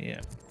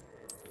 Yeah.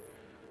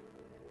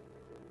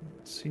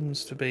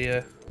 Seems to be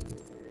a...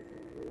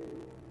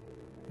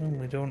 Oh,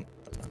 we don't...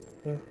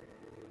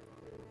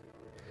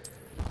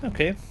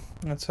 Okay,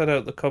 let's head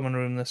out the common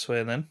room this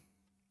way then.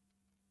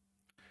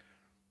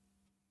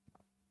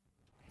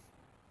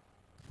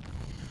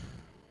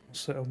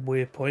 Set a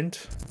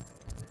waypoint.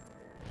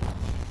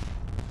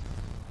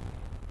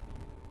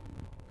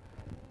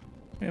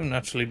 We haven't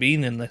actually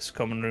been in this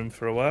common room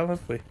for a while,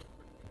 have we?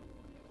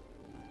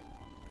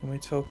 Can we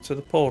talk to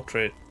the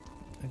portrait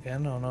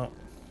again or not?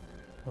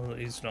 Well,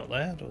 he's not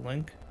there, I don't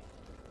think.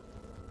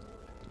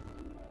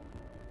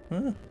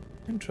 Huh,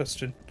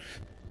 interesting.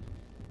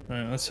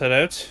 Right, let's head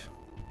out.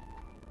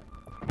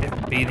 We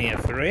haven't been here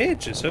for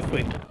ages, have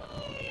we?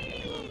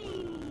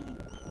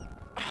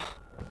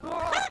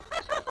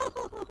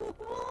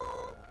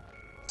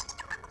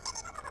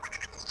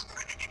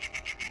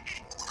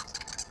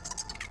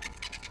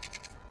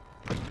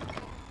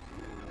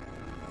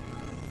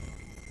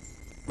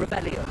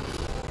 Rebellion.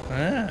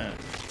 Ah.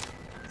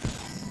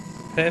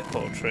 Hair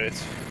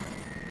portrait.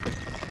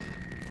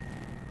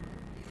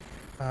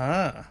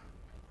 Ah.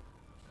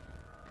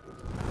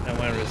 Now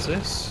where is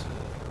this?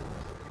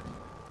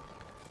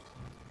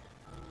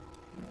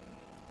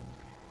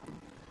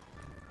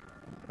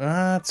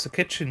 Ah, it's the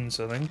kitchens,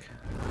 I think.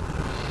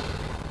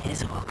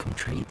 Here's a welcome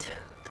treat.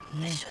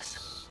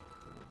 Delicious.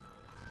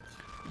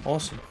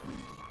 Awesome.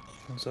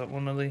 Is that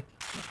one of the...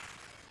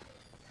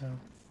 No.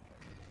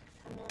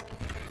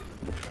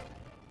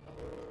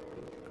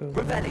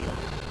 Rebellion.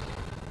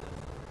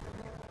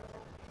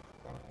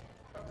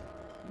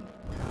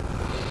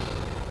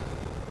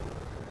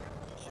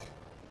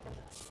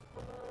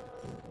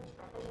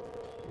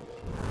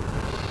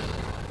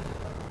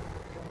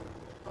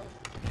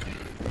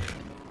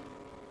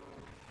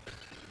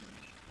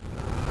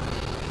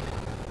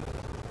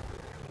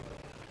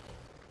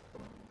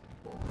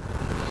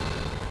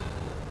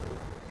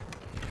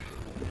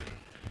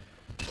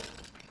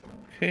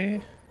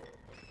 Okay.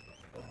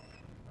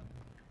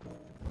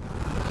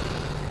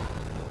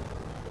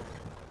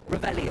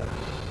 Revelio.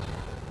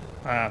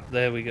 Ah,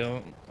 there we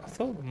go. I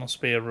thought there must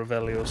be a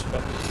Revelio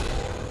spot.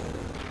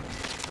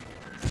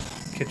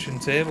 Kitchen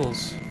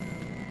tables.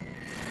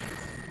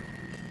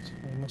 So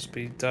they must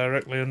be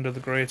directly under the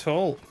Great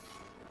Hall.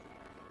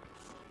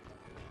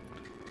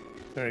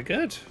 Very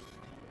good.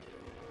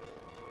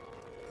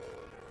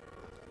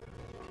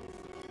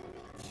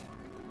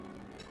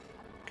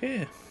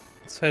 Okay,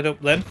 let's head up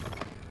then.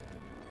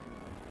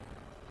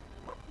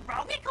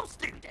 Wrongical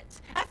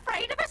students,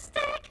 afraid of a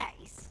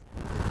staircase.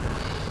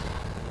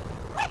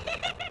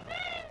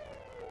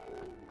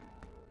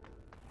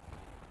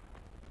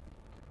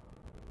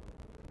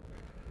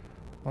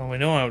 Well, we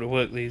know how to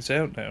work these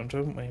out now,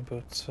 don't we?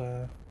 But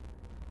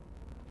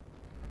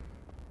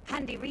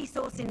Handy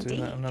resource do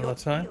indeed. that another your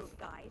time. field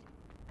guide.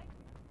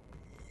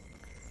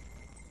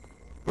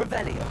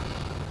 Revelio.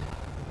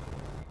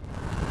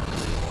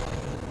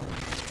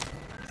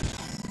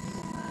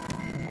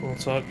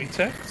 Hogwarts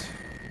Architect.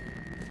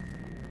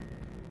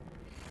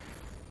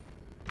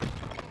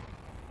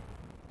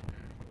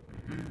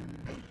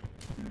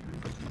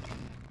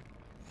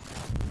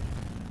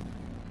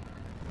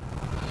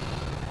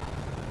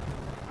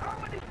 How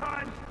many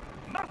times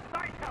must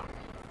I tell you?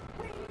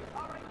 We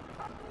are a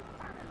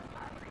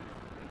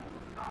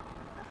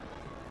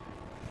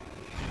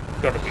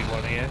Gotta be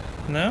one here.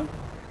 No?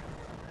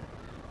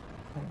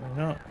 Probably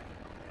not.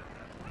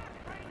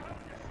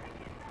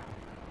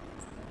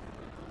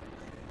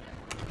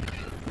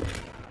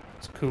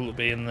 It's cool to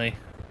be in the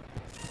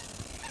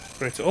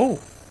great. Oh!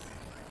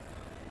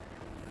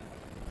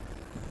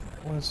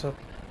 Where's that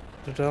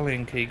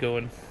medallion key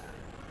going?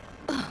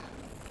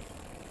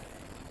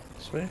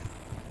 This way?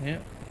 Yeah.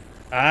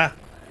 Ah!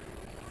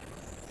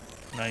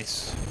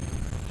 Nice.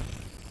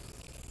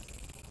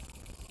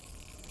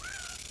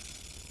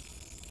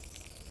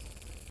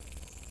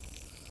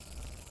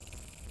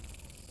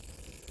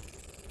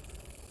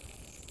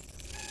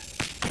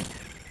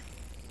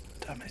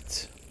 Damn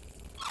it.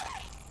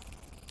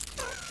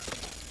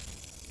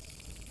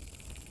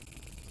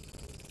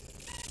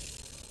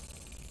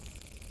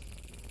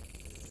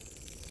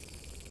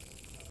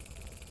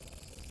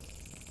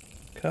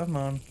 Come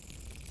on.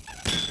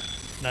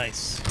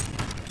 Nice.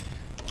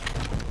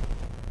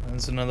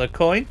 There's another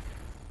coin.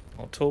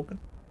 Or token.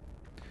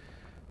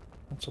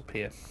 What's up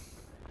here?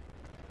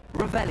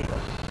 Revelio.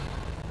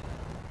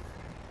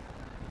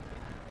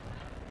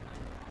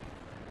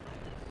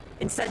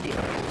 Incendio.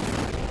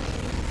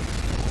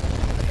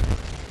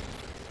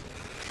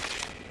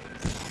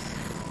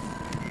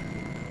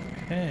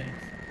 Okay.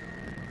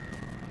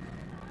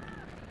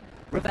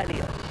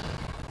 Revelio.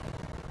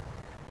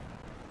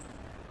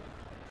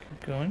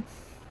 Keep going.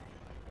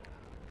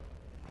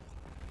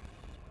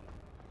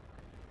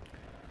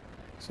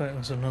 like there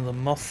was another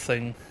moth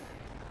thing.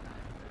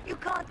 You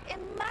can't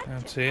imagine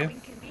Out here. how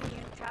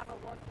inconvenient travel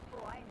was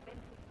before I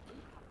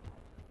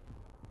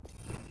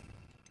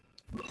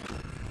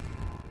invented.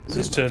 This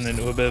has turned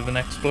into a bit of an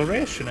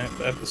exploration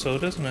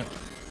episode, isn't it?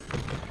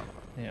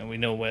 Yeah, we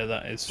know where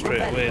that is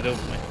straight away, don't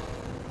we?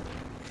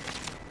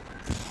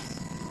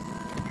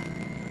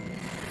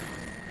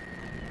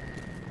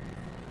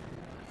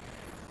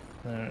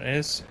 There it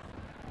is.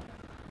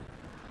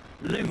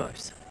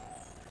 Lumos.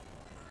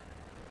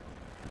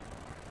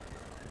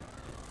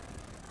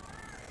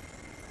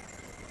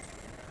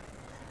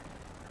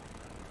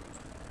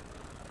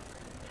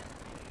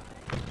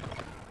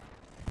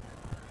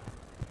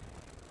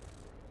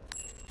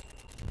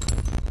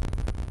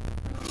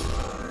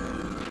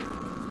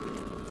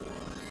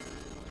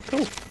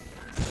 Cool.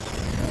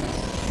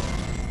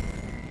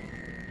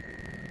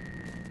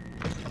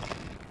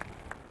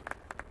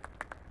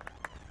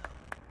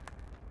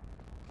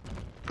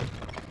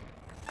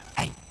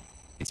 Hey,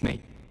 it's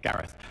me,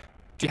 Gareth.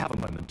 Do you have a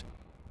moment?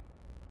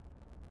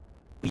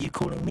 Were you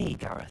calling me,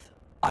 Gareth?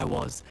 I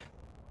was.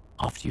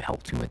 After you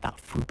helped me with that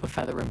Frupa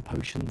feather and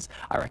potions,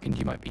 I reckoned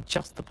you might be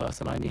just the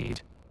person I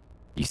need.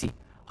 You see,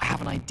 I have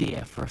an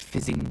idea for a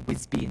fizzing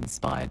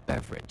Wisby-inspired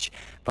beverage,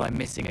 but I'm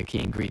missing a key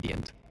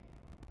ingredient.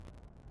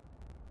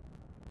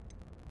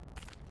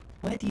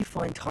 Where do you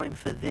find time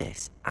for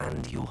this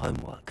and your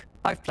homework?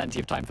 I've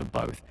plenty of time for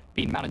both.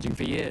 Been managing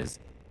for years.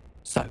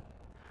 So,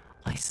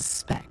 I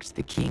suspect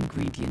the key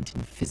ingredient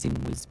in fizzing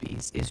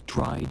Wisbies is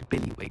dried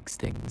billywig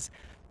stings.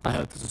 I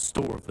heard there's a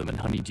store of them in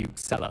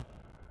Honeyduke's cellar.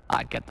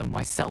 I'd get them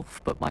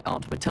myself, but my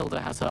Aunt Matilda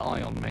has her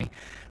eye on me.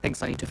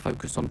 Thinks I need to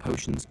focus on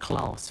potions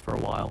class for a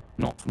while,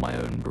 not for my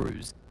own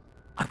brews.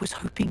 I was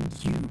hoping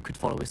you could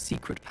follow a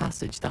secret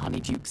passage to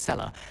Honeyduke's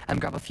cellar and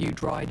grab a few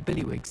dried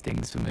billywig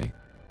stings for me.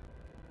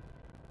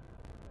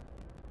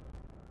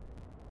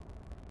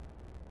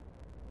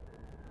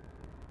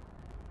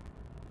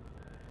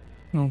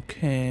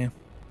 Okay.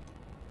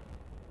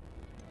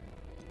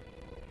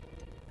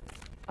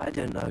 I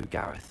don't know,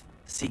 Gareth.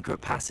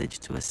 Secret passage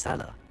to a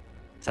cellar.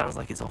 Sounds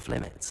like it's off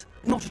limits.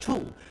 Not at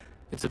all.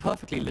 It's a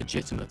perfectly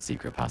legitimate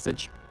secret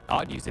passage.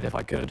 I'd use it if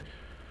I could.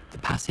 The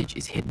passage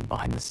is hidden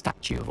behind the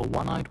statue of a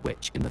one-eyed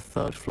witch in the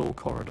third floor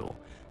corridor.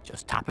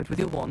 Just tap it with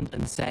your wand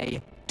and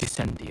say,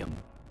 Descendium.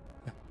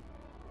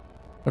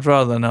 I'd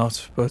rather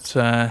not, but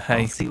hey.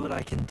 I'll see what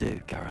I can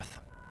do, Gareth.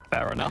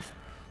 Fair enough.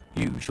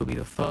 You shall be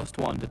the first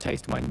one to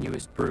taste my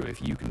newest brew if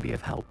you can be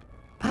of help.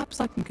 Perhaps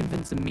I can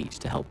convince a meat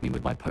to help me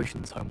with my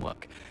potions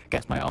homework.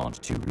 Get my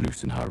aunt to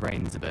loosen her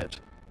reins a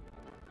bit.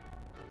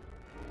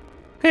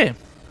 Okay.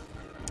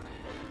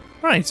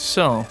 Right,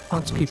 so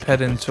let's keep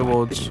heading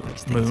towards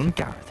Moon.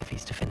 Gareth, if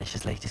he's to finish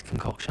his latest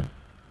concoction.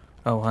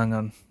 Oh, hang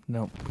on.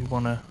 No, we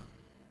want to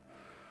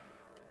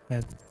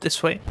head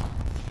this way.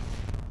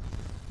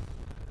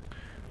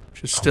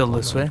 Which is still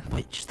this way.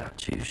 Which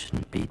statue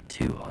shouldn't be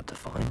too hard to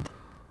find.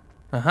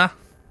 Uh-huh.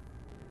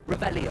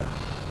 Revelio.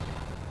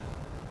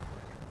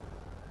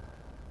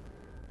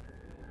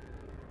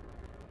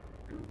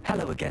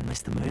 Hello again,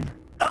 Mr. Moon.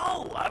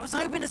 Oh, I was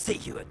hoping to see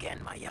you again,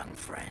 my young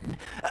friend.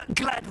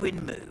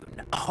 Gladwin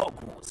Moon,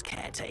 Hogwarts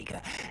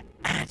caretaker,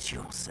 at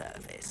your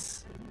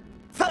service.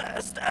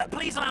 First,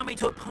 please allow me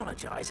to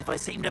apologize if I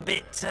seemed a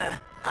bit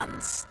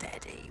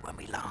unsteady when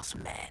we last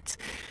met.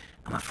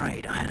 I'm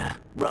afraid I had a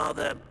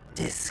rather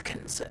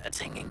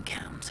disconcerting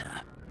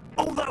encounter.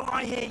 Although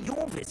I hear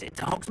your visit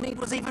to Hogsmeade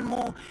was even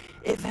more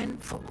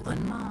eventful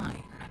than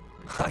mine.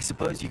 I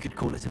suppose you could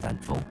call it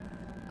eventful.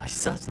 I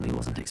certainly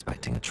wasn't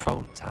expecting a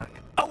troll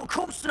attack. Oh, of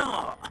course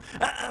not.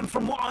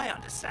 From what I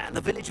understand,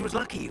 the village was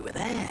lucky you were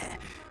there.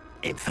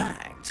 In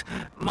fact,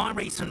 my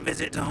recent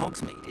visit to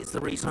Hogsmeade is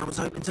the reason I was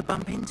hoping to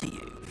bump into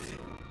you.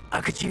 I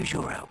could use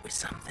your help with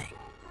something.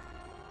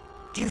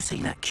 Do you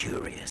see that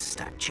curious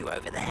statue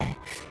over there?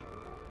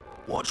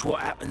 Watch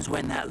what happens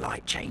when that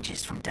light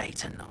changes from day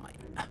to night.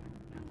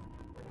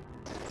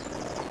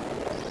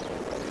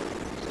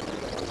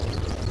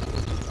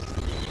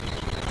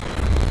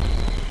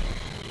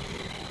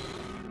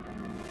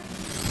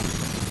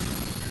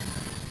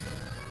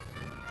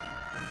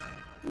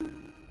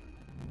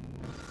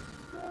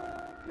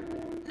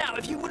 Now,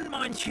 if you wouldn't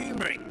mind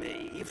humouring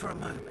me for a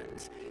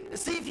moment,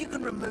 see if you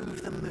can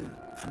remove the moon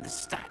from the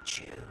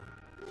statue.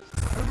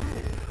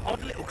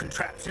 Odd little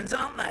contraptions,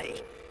 aren't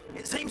they?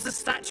 It seems the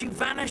statue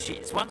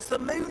vanishes once the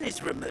moon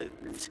is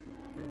removed,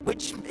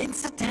 which,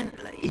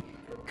 incidentally,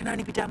 can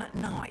only be done at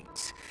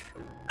night.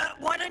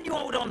 Why don't you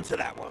hold on to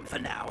that one for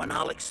now, and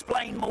I'll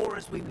explain more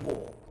as we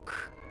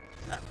walk.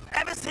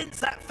 Ever since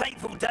that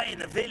fateful day in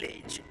the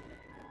village,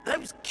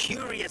 those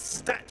curious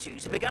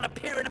statues have begun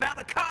appearing about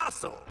the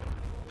castle.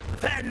 A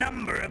fair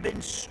number have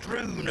been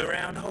strewn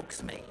around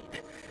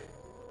Hogsmeade.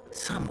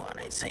 Someone,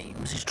 it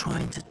seems, is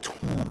trying to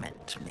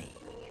torment me.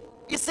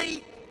 You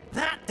see,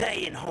 that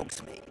day in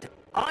Hogsmeade,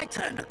 I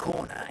turned a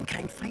corner and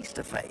came face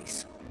to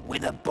face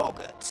with a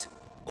boggart,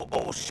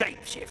 or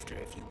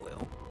shapeshifter, if you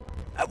will,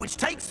 which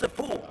takes the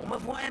form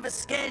of whatever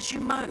scares you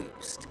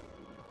most.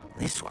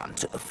 This one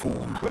took the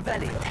form of a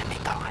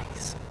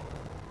demiguise.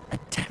 A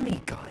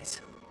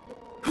demiguise?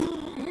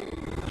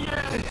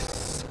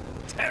 Yes!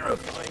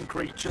 Terrifying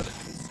creature that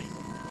can see.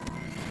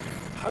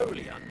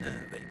 Wholly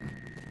unnerving.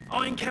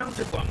 I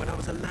encountered one when I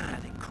was a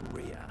lad in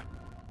Korea.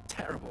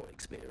 Terrible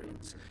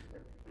experience.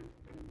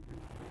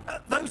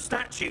 Those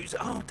statues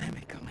are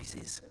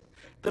demiguises.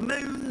 The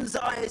moons,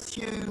 I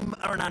assume,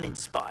 are an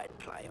uninspired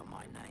play on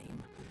my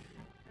name.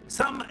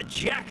 Some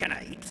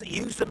jackanapes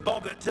used the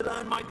boggart to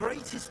learn my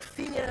greatest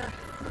fear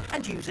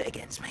and use it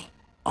against me.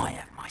 I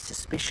have my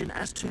suspicion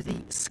as to the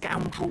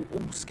scoundrel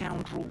or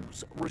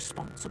scoundrels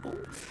responsible.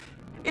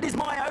 It is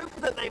my hope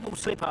that they will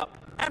slip up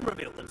and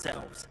reveal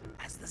themselves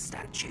as the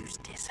statues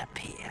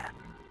disappear.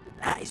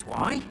 That is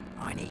why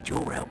I need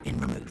your help in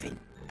removing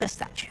the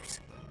statues.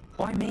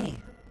 Why me?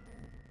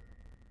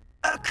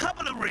 A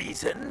couple of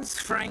reasons,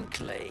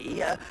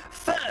 frankly.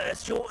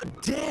 First, your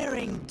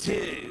daring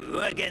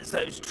do against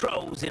those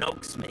trolls in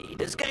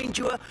Hogsmeade has gained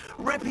you a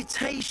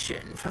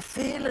reputation for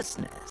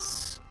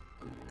fearlessness.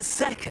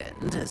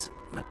 Second, as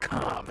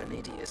macabre and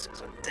hideous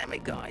as a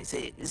demiguise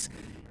is,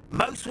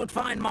 most would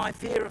find my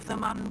fear of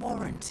them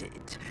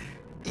unwarranted.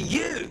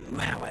 You,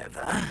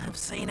 however, have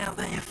seen how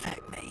they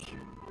affect me.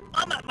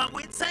 I'm at my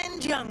wit's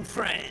end, young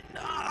friend.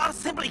 I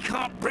simply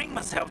can't bring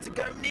myself to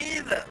go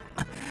near them.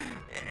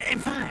 In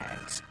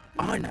fact,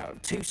 I know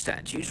of 2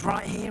 statues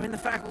right here in the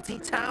faculty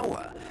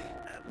tower.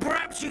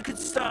 Perhaps you could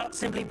start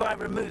simply by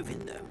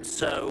removing them,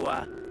 so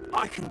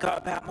I can go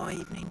about my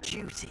evening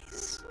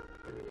duties.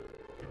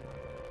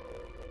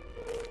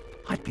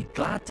 I'd be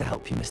glad to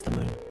help you, Mr.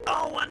 Moon.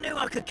 Oh, I knew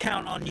I could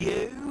count on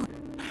you.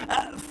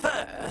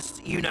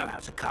 First, you know how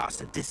to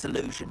cast a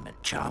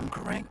disillusionment charm,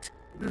 correct?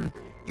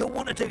 You'll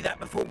want to do that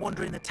before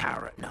wandering the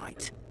tower at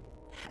night.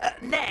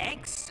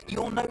 Next,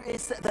 you'll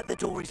notice that the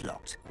door is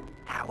locked.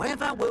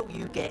 However will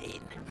you get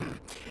in?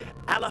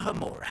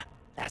 Alahomora,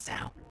 that's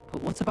how.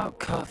 But what about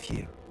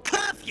curfew?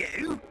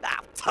 Curfew?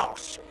 Oh,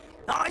 tosh.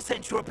 I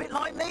sense you're a bit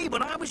like me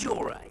when I was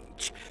your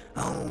age.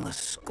 Oh, the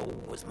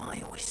school was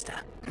my oyster.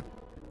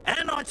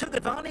 And I took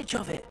advantage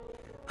of it.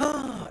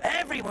 Oh,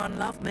 everyone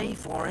loved me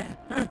for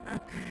it.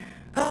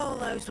 Oh,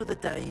 those were the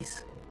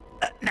days.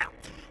 Now,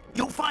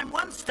 you'll find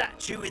one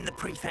statue in the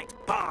prefect's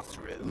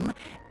bathroom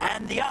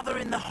and the other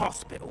in the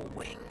hospital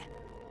wing.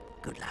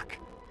 Good luck.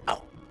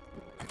 Oh,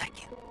 and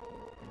thank you.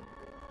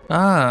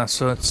 Ah,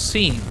 so it's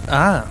seen.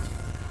 Ah.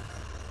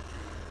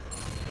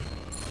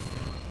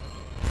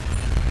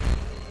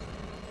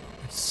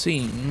 It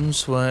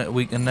seems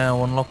we can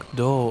now unlock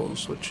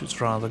doors, which is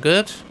rather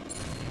good.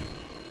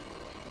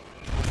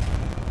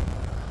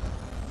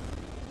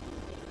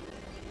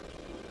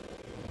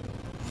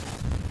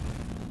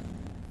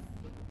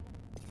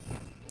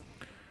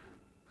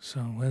 So,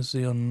 where's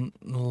the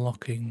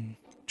unlocking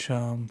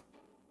charm?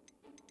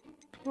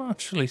 I don't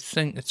actually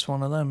think it's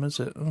one of them, is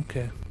it?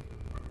 Okay.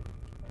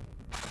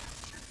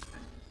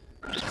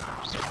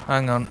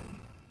 Hang on.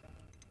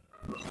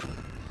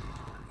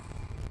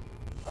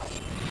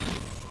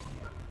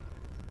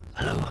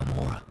 Hello,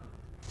 Amora.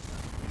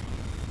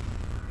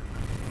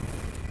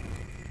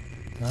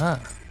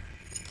 Ah.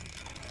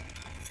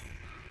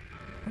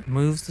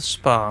 Move the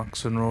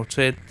sparks and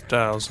rotate the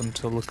dials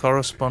until the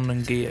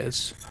corresponding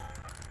gears.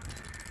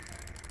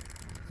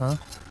 Huh?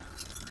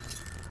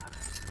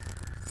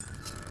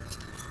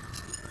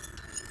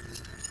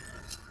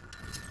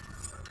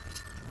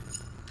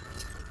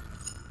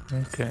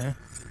 Okay.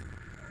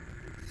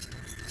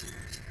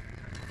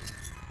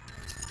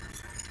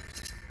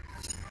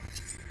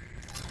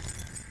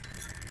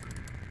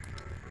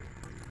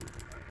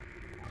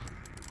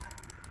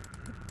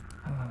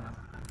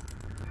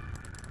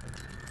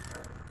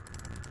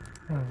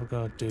 What have I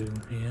got to do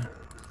here?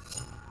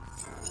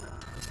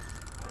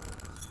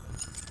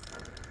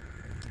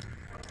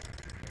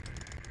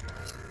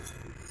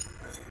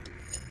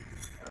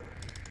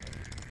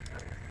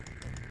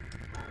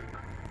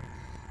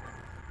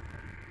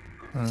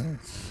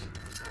 Nice.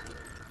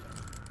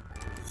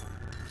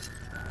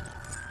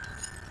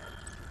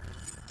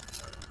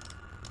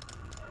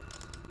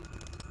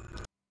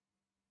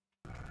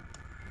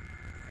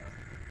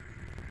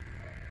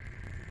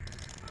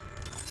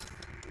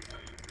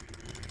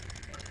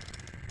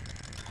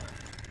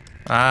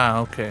 Ah,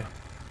 okay.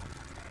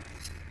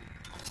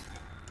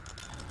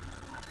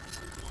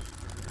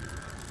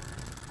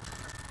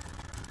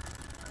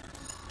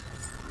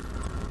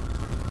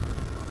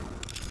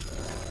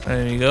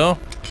 There you go.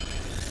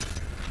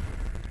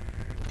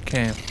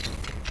 Okay.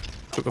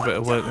 Took a bit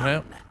of working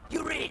out.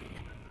 You're in.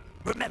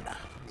 Remember,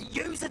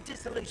 use a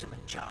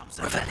disillusionment charm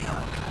so Revelio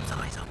won't clap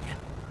eyes on you.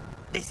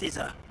 This is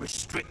a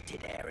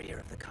restricted area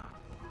of the car.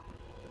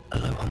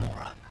 Hello,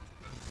 Amora.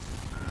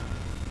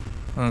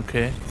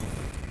 Okay.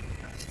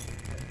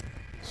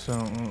 So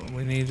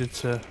we needed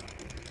to.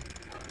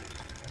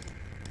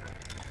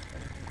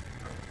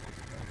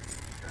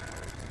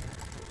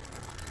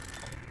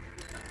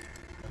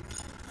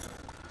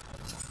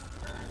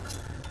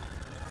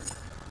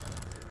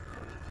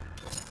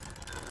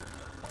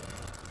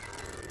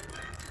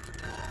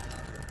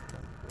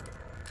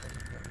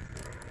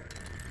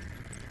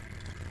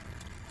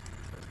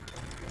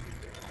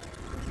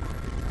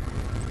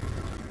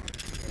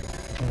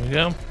 we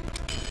go.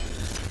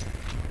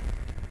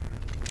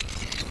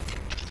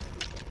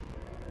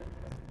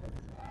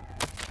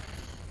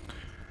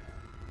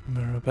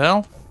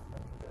 Mirabelle.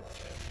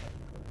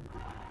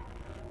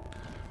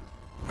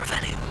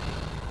 Revelio.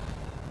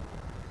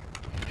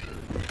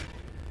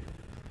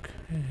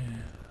 Okay.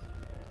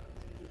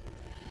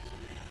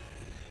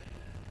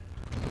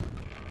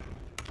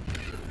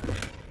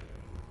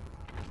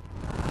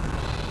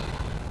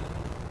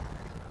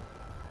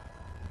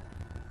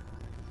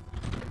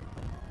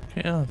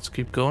 Okay, let's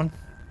keep going.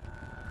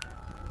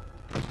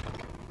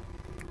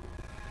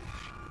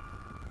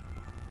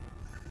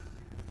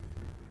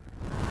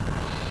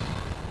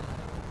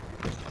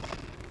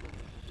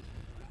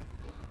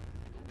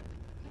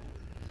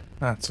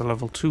 That's a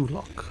level 2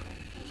 lock.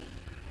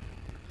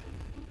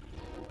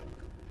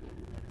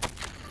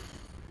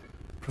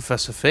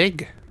 Professor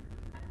Fig.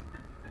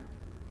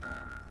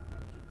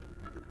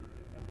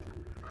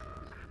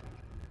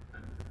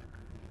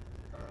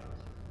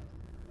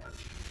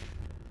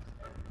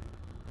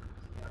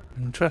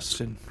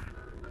 Interesting.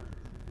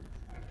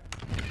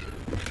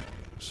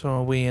 So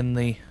are we in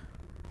the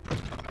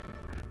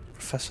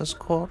professor's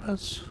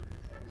quarters?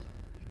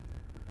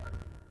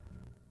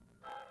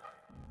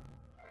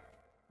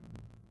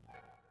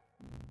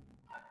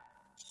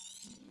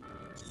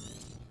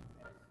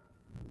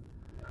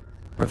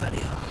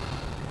 Revelio.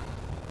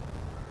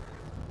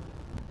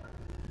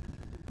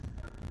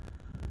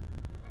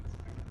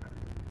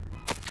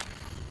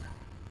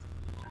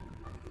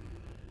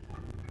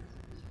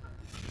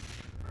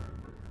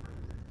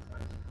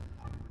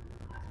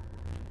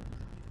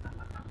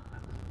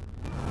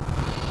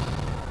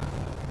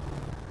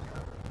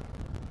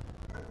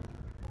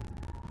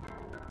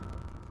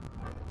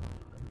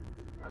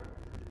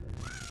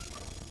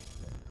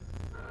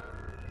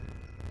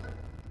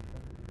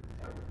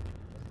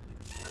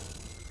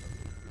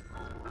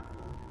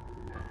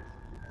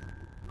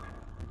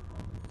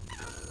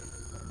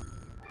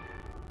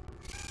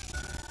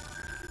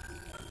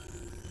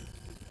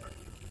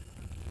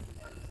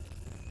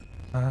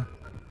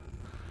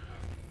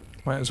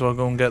 Might as well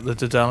go and get the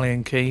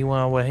Daedalian key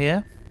while we're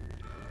here.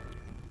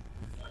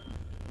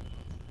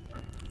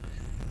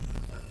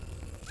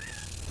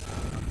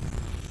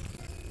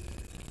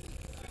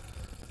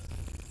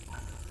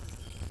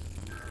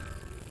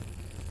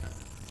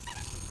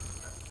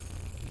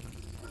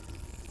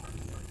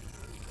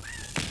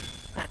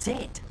 That's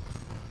it.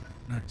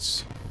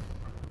 Nice.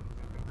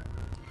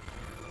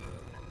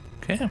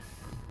 Okay.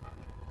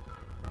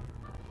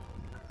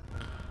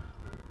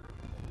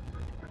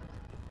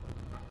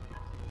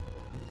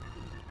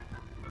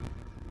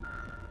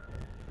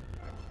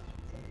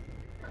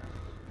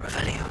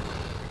 Revelio.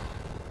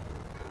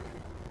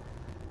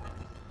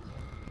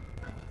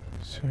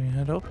 So we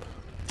head up.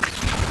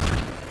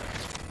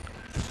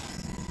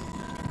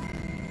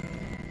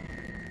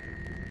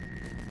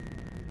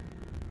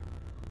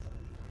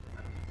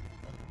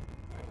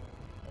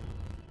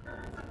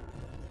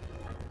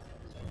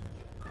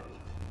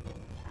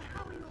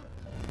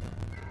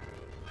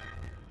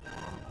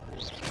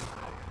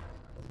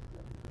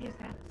 Is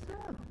that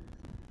so?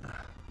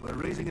 We're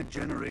raising a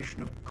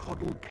generation of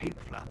coddle cape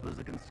flappers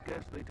that can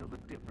scarcely tell the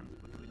difference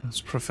between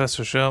That's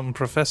Professor Shelton and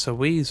Professor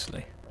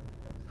Weasley.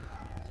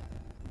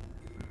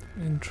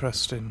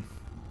 Interesting.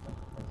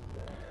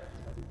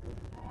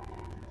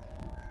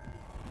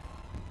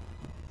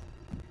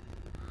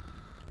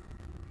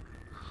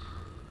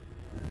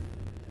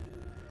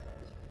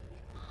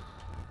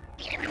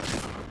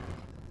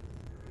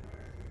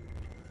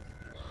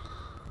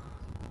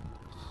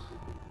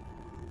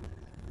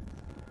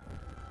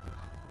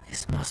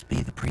 This must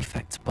be the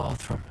prefect's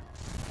bathroom.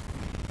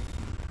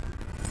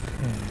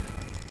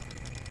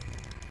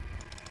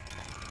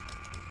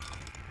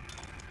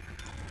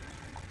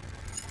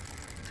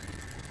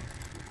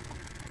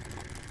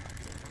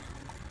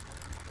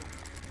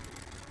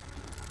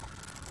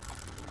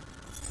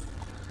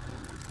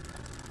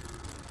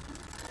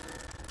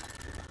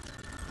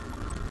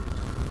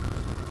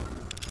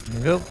 There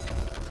you go.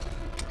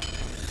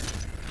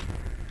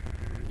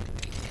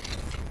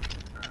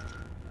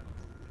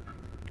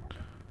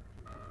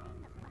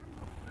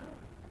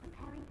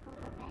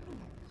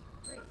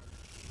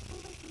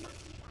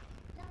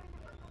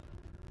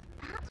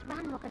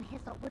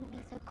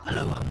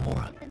 Hello,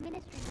 Amora.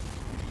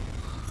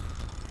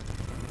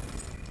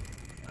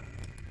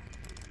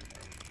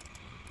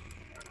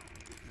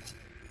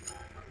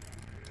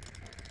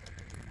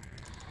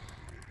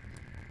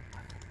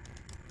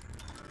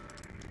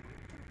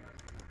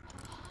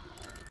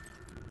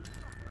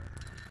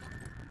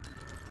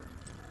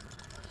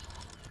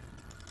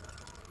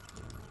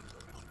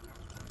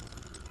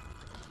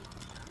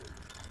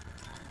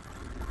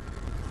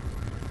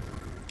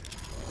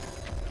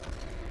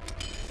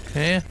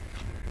 Okay.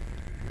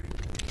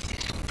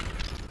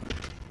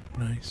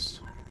 Nice.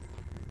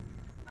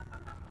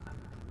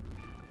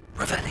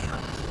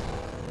 Revelio.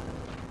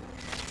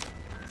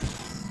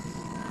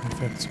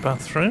 Prefect's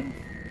bathroom.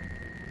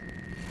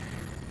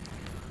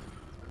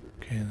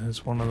 Okay,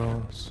 there's one of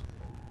those.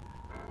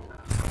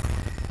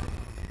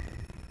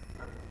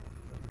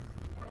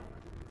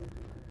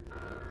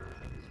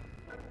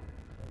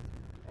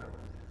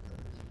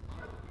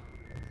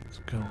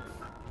 go.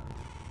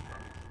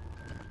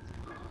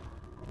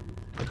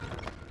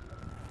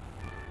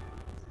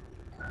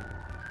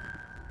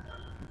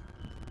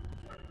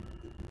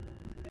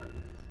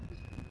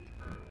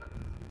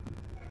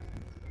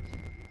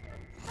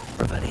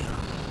 Revelio.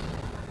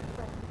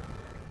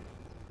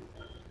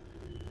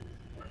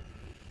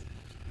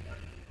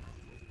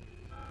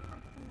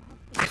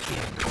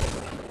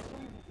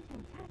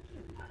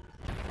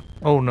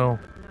 Oh no.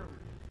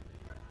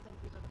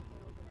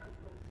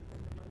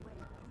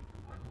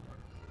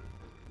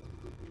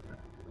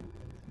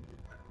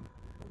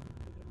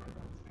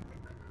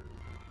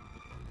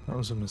 That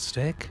was a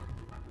mistake.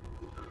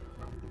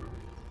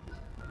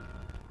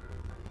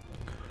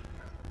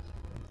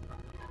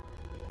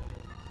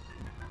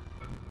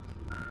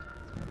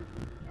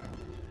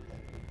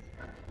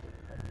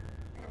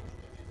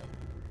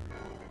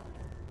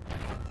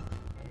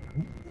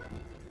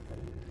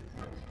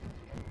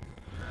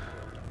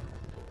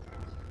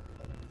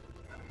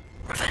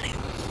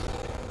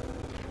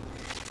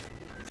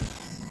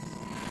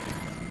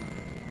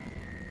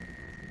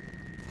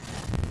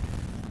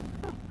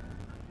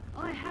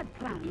 I had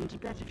planned to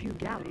bet a few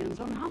galleons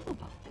on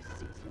Hufflepuff this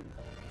season.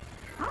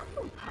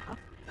 Hufflepuff?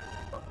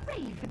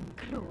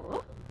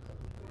 Ravenclaw?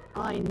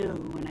 I know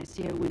when I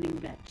see a winning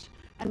bet,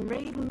 and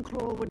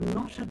Ravenclaw would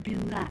not have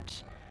been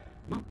that.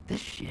 Not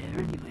this year,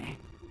 anyway.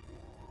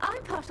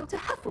 I'm partial to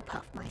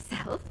Hufflepuff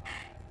myself.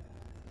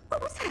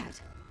 What was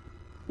that?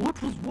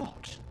 What was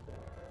what?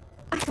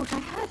 I thought I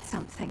heard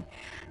something.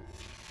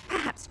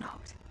 Perhaps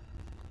not.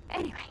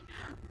 Anyway,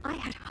 I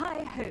had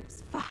high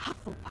hopes for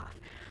Hufflepuff.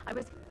 I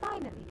was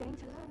finally going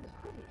to learn the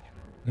Quidditch.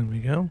 There we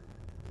go.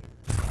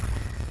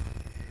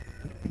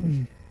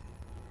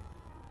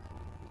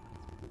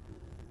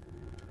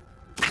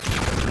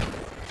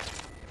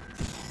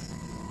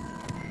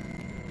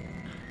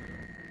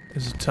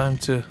 Is it time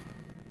to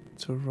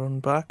run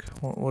back?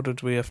 What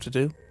did we have to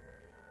do?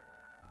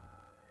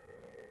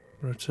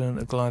 Return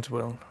to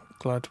Gladwin.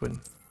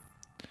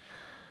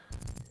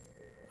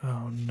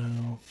 Oh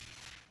no.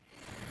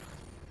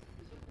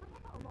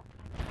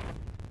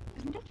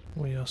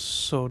 We are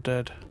so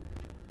dead.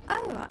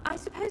 Oh, I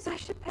suppose I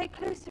should pay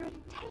closer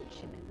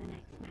attention in the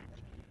next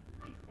match.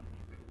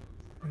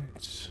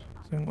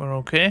 I think we're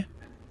okay.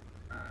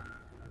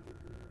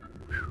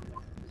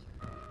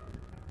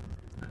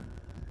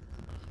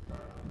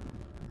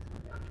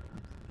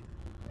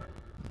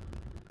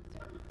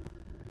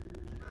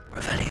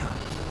 Revelio.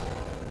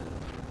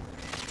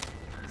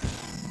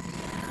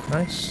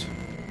 Nice.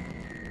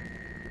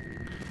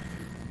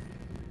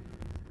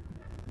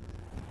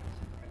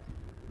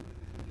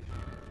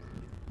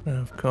 And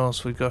of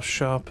course we got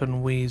Sharp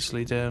and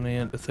Weasley down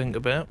here to think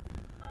about.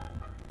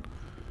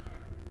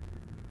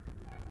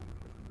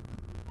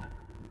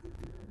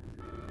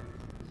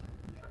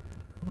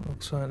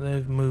 Looks like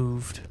they've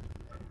moved.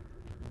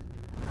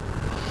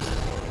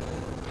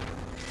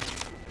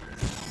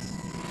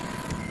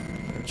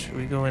 Should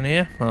we go in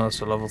here? Oh,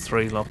 it's a level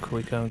 3 lock.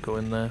 We can't go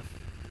in there.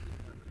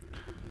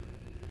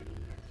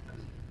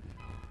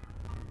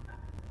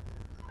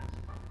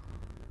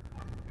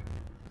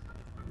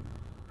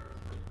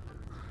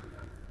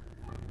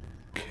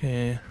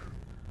 Okay.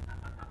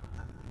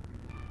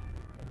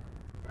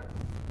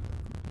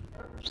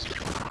 Let's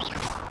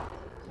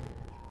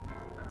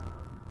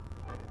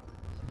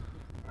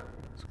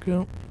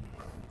go.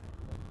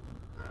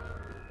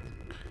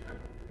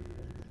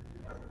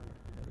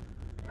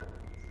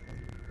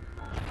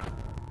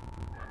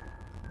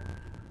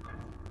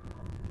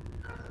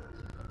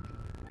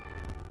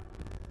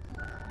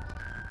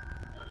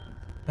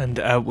 And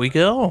out we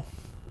go.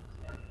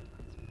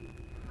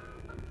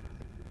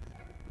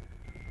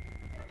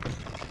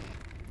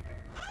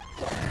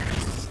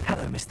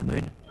 Hello, Mr.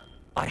 Moon.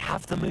 I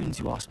have the moons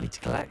you asked me to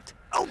collect.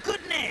 Oh,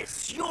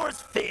 goodness! You're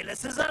as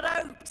fearless as I'd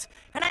hoped.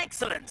 An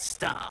excellent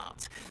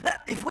start.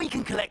 If we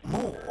can collect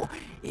more,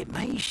 it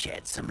may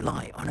shed some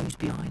light on who's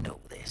behind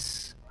all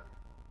this.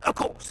 Of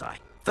course, I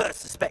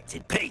first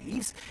suspected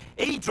Peeves.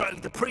 He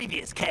drove the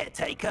previous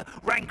caretaker,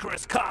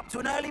 Rancorous Carp, to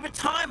an early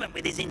retirement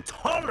with his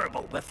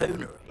intolerable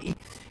buffoonery.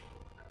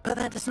 But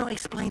that does not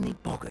explain the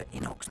boggart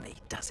in Hogsmeade,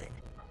 does it?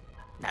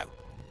 No.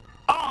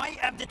 I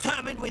am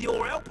determined, with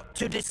your help,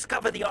 to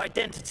discover the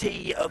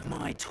identity of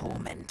my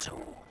tormentor.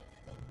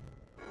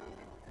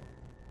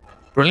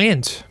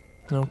 Brilliant.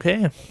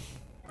 Okay.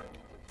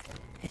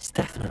 It's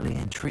definitely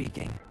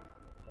intriguing.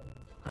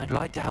 I'd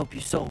like to help you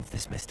solve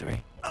this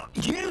mystery.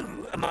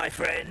 You, my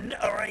friend,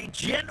 are a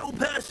gentle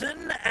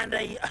person and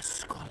a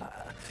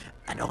scholar,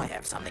 and I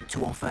have something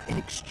to offer in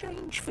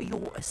exchange for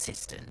your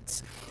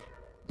assistance.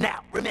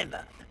 Now,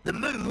 remember, the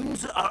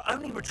moons are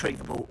only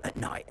retrievable at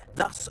night.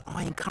 Thus,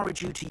 I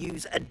encourage you to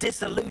use a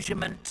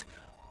disillusionment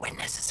when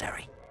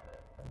necessary.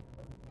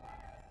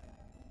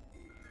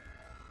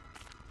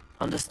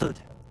 Understood.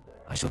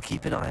 I shall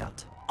keep an eye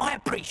out. I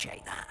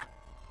appreciate that.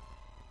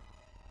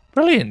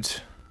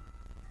 Brilliant.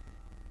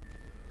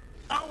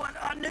 Oh,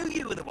 I knew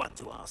you were the one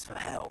to ask for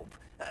help.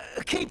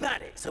 Keep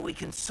at it so we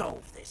can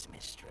solve this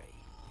mystery.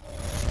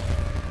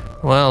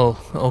 Well,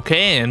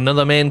 okay,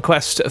 another main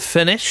quest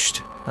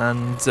finished,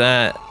 and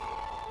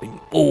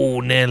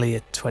oh, nearly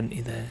at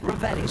 20 there.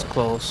 That was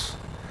close.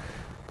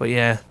 But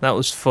yeah, that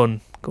was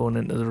fun going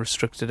into the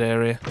restricted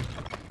area.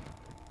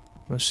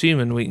 I'm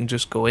assuming we can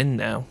just go in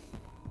now.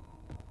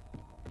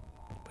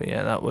 But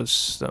yeah, that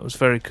was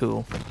very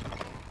cool.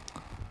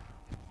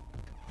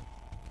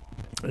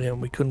 Yeah,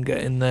 we couldn't get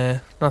in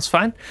there. That's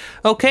fine.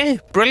 Okay,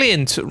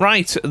 brilliant.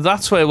 Right,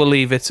 that's where we'll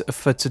leave it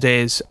for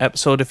today's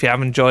episode. If you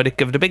have enjoyed it,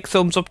 give it a big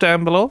thumbs up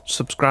down below.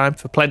 Subscribe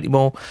for plenty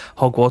more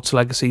Hogwarts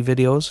Legacy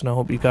videos. And I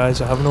hope you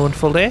guys are having a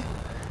wonderful day.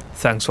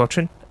 Thanks for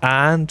watching,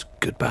 and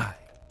goodbye.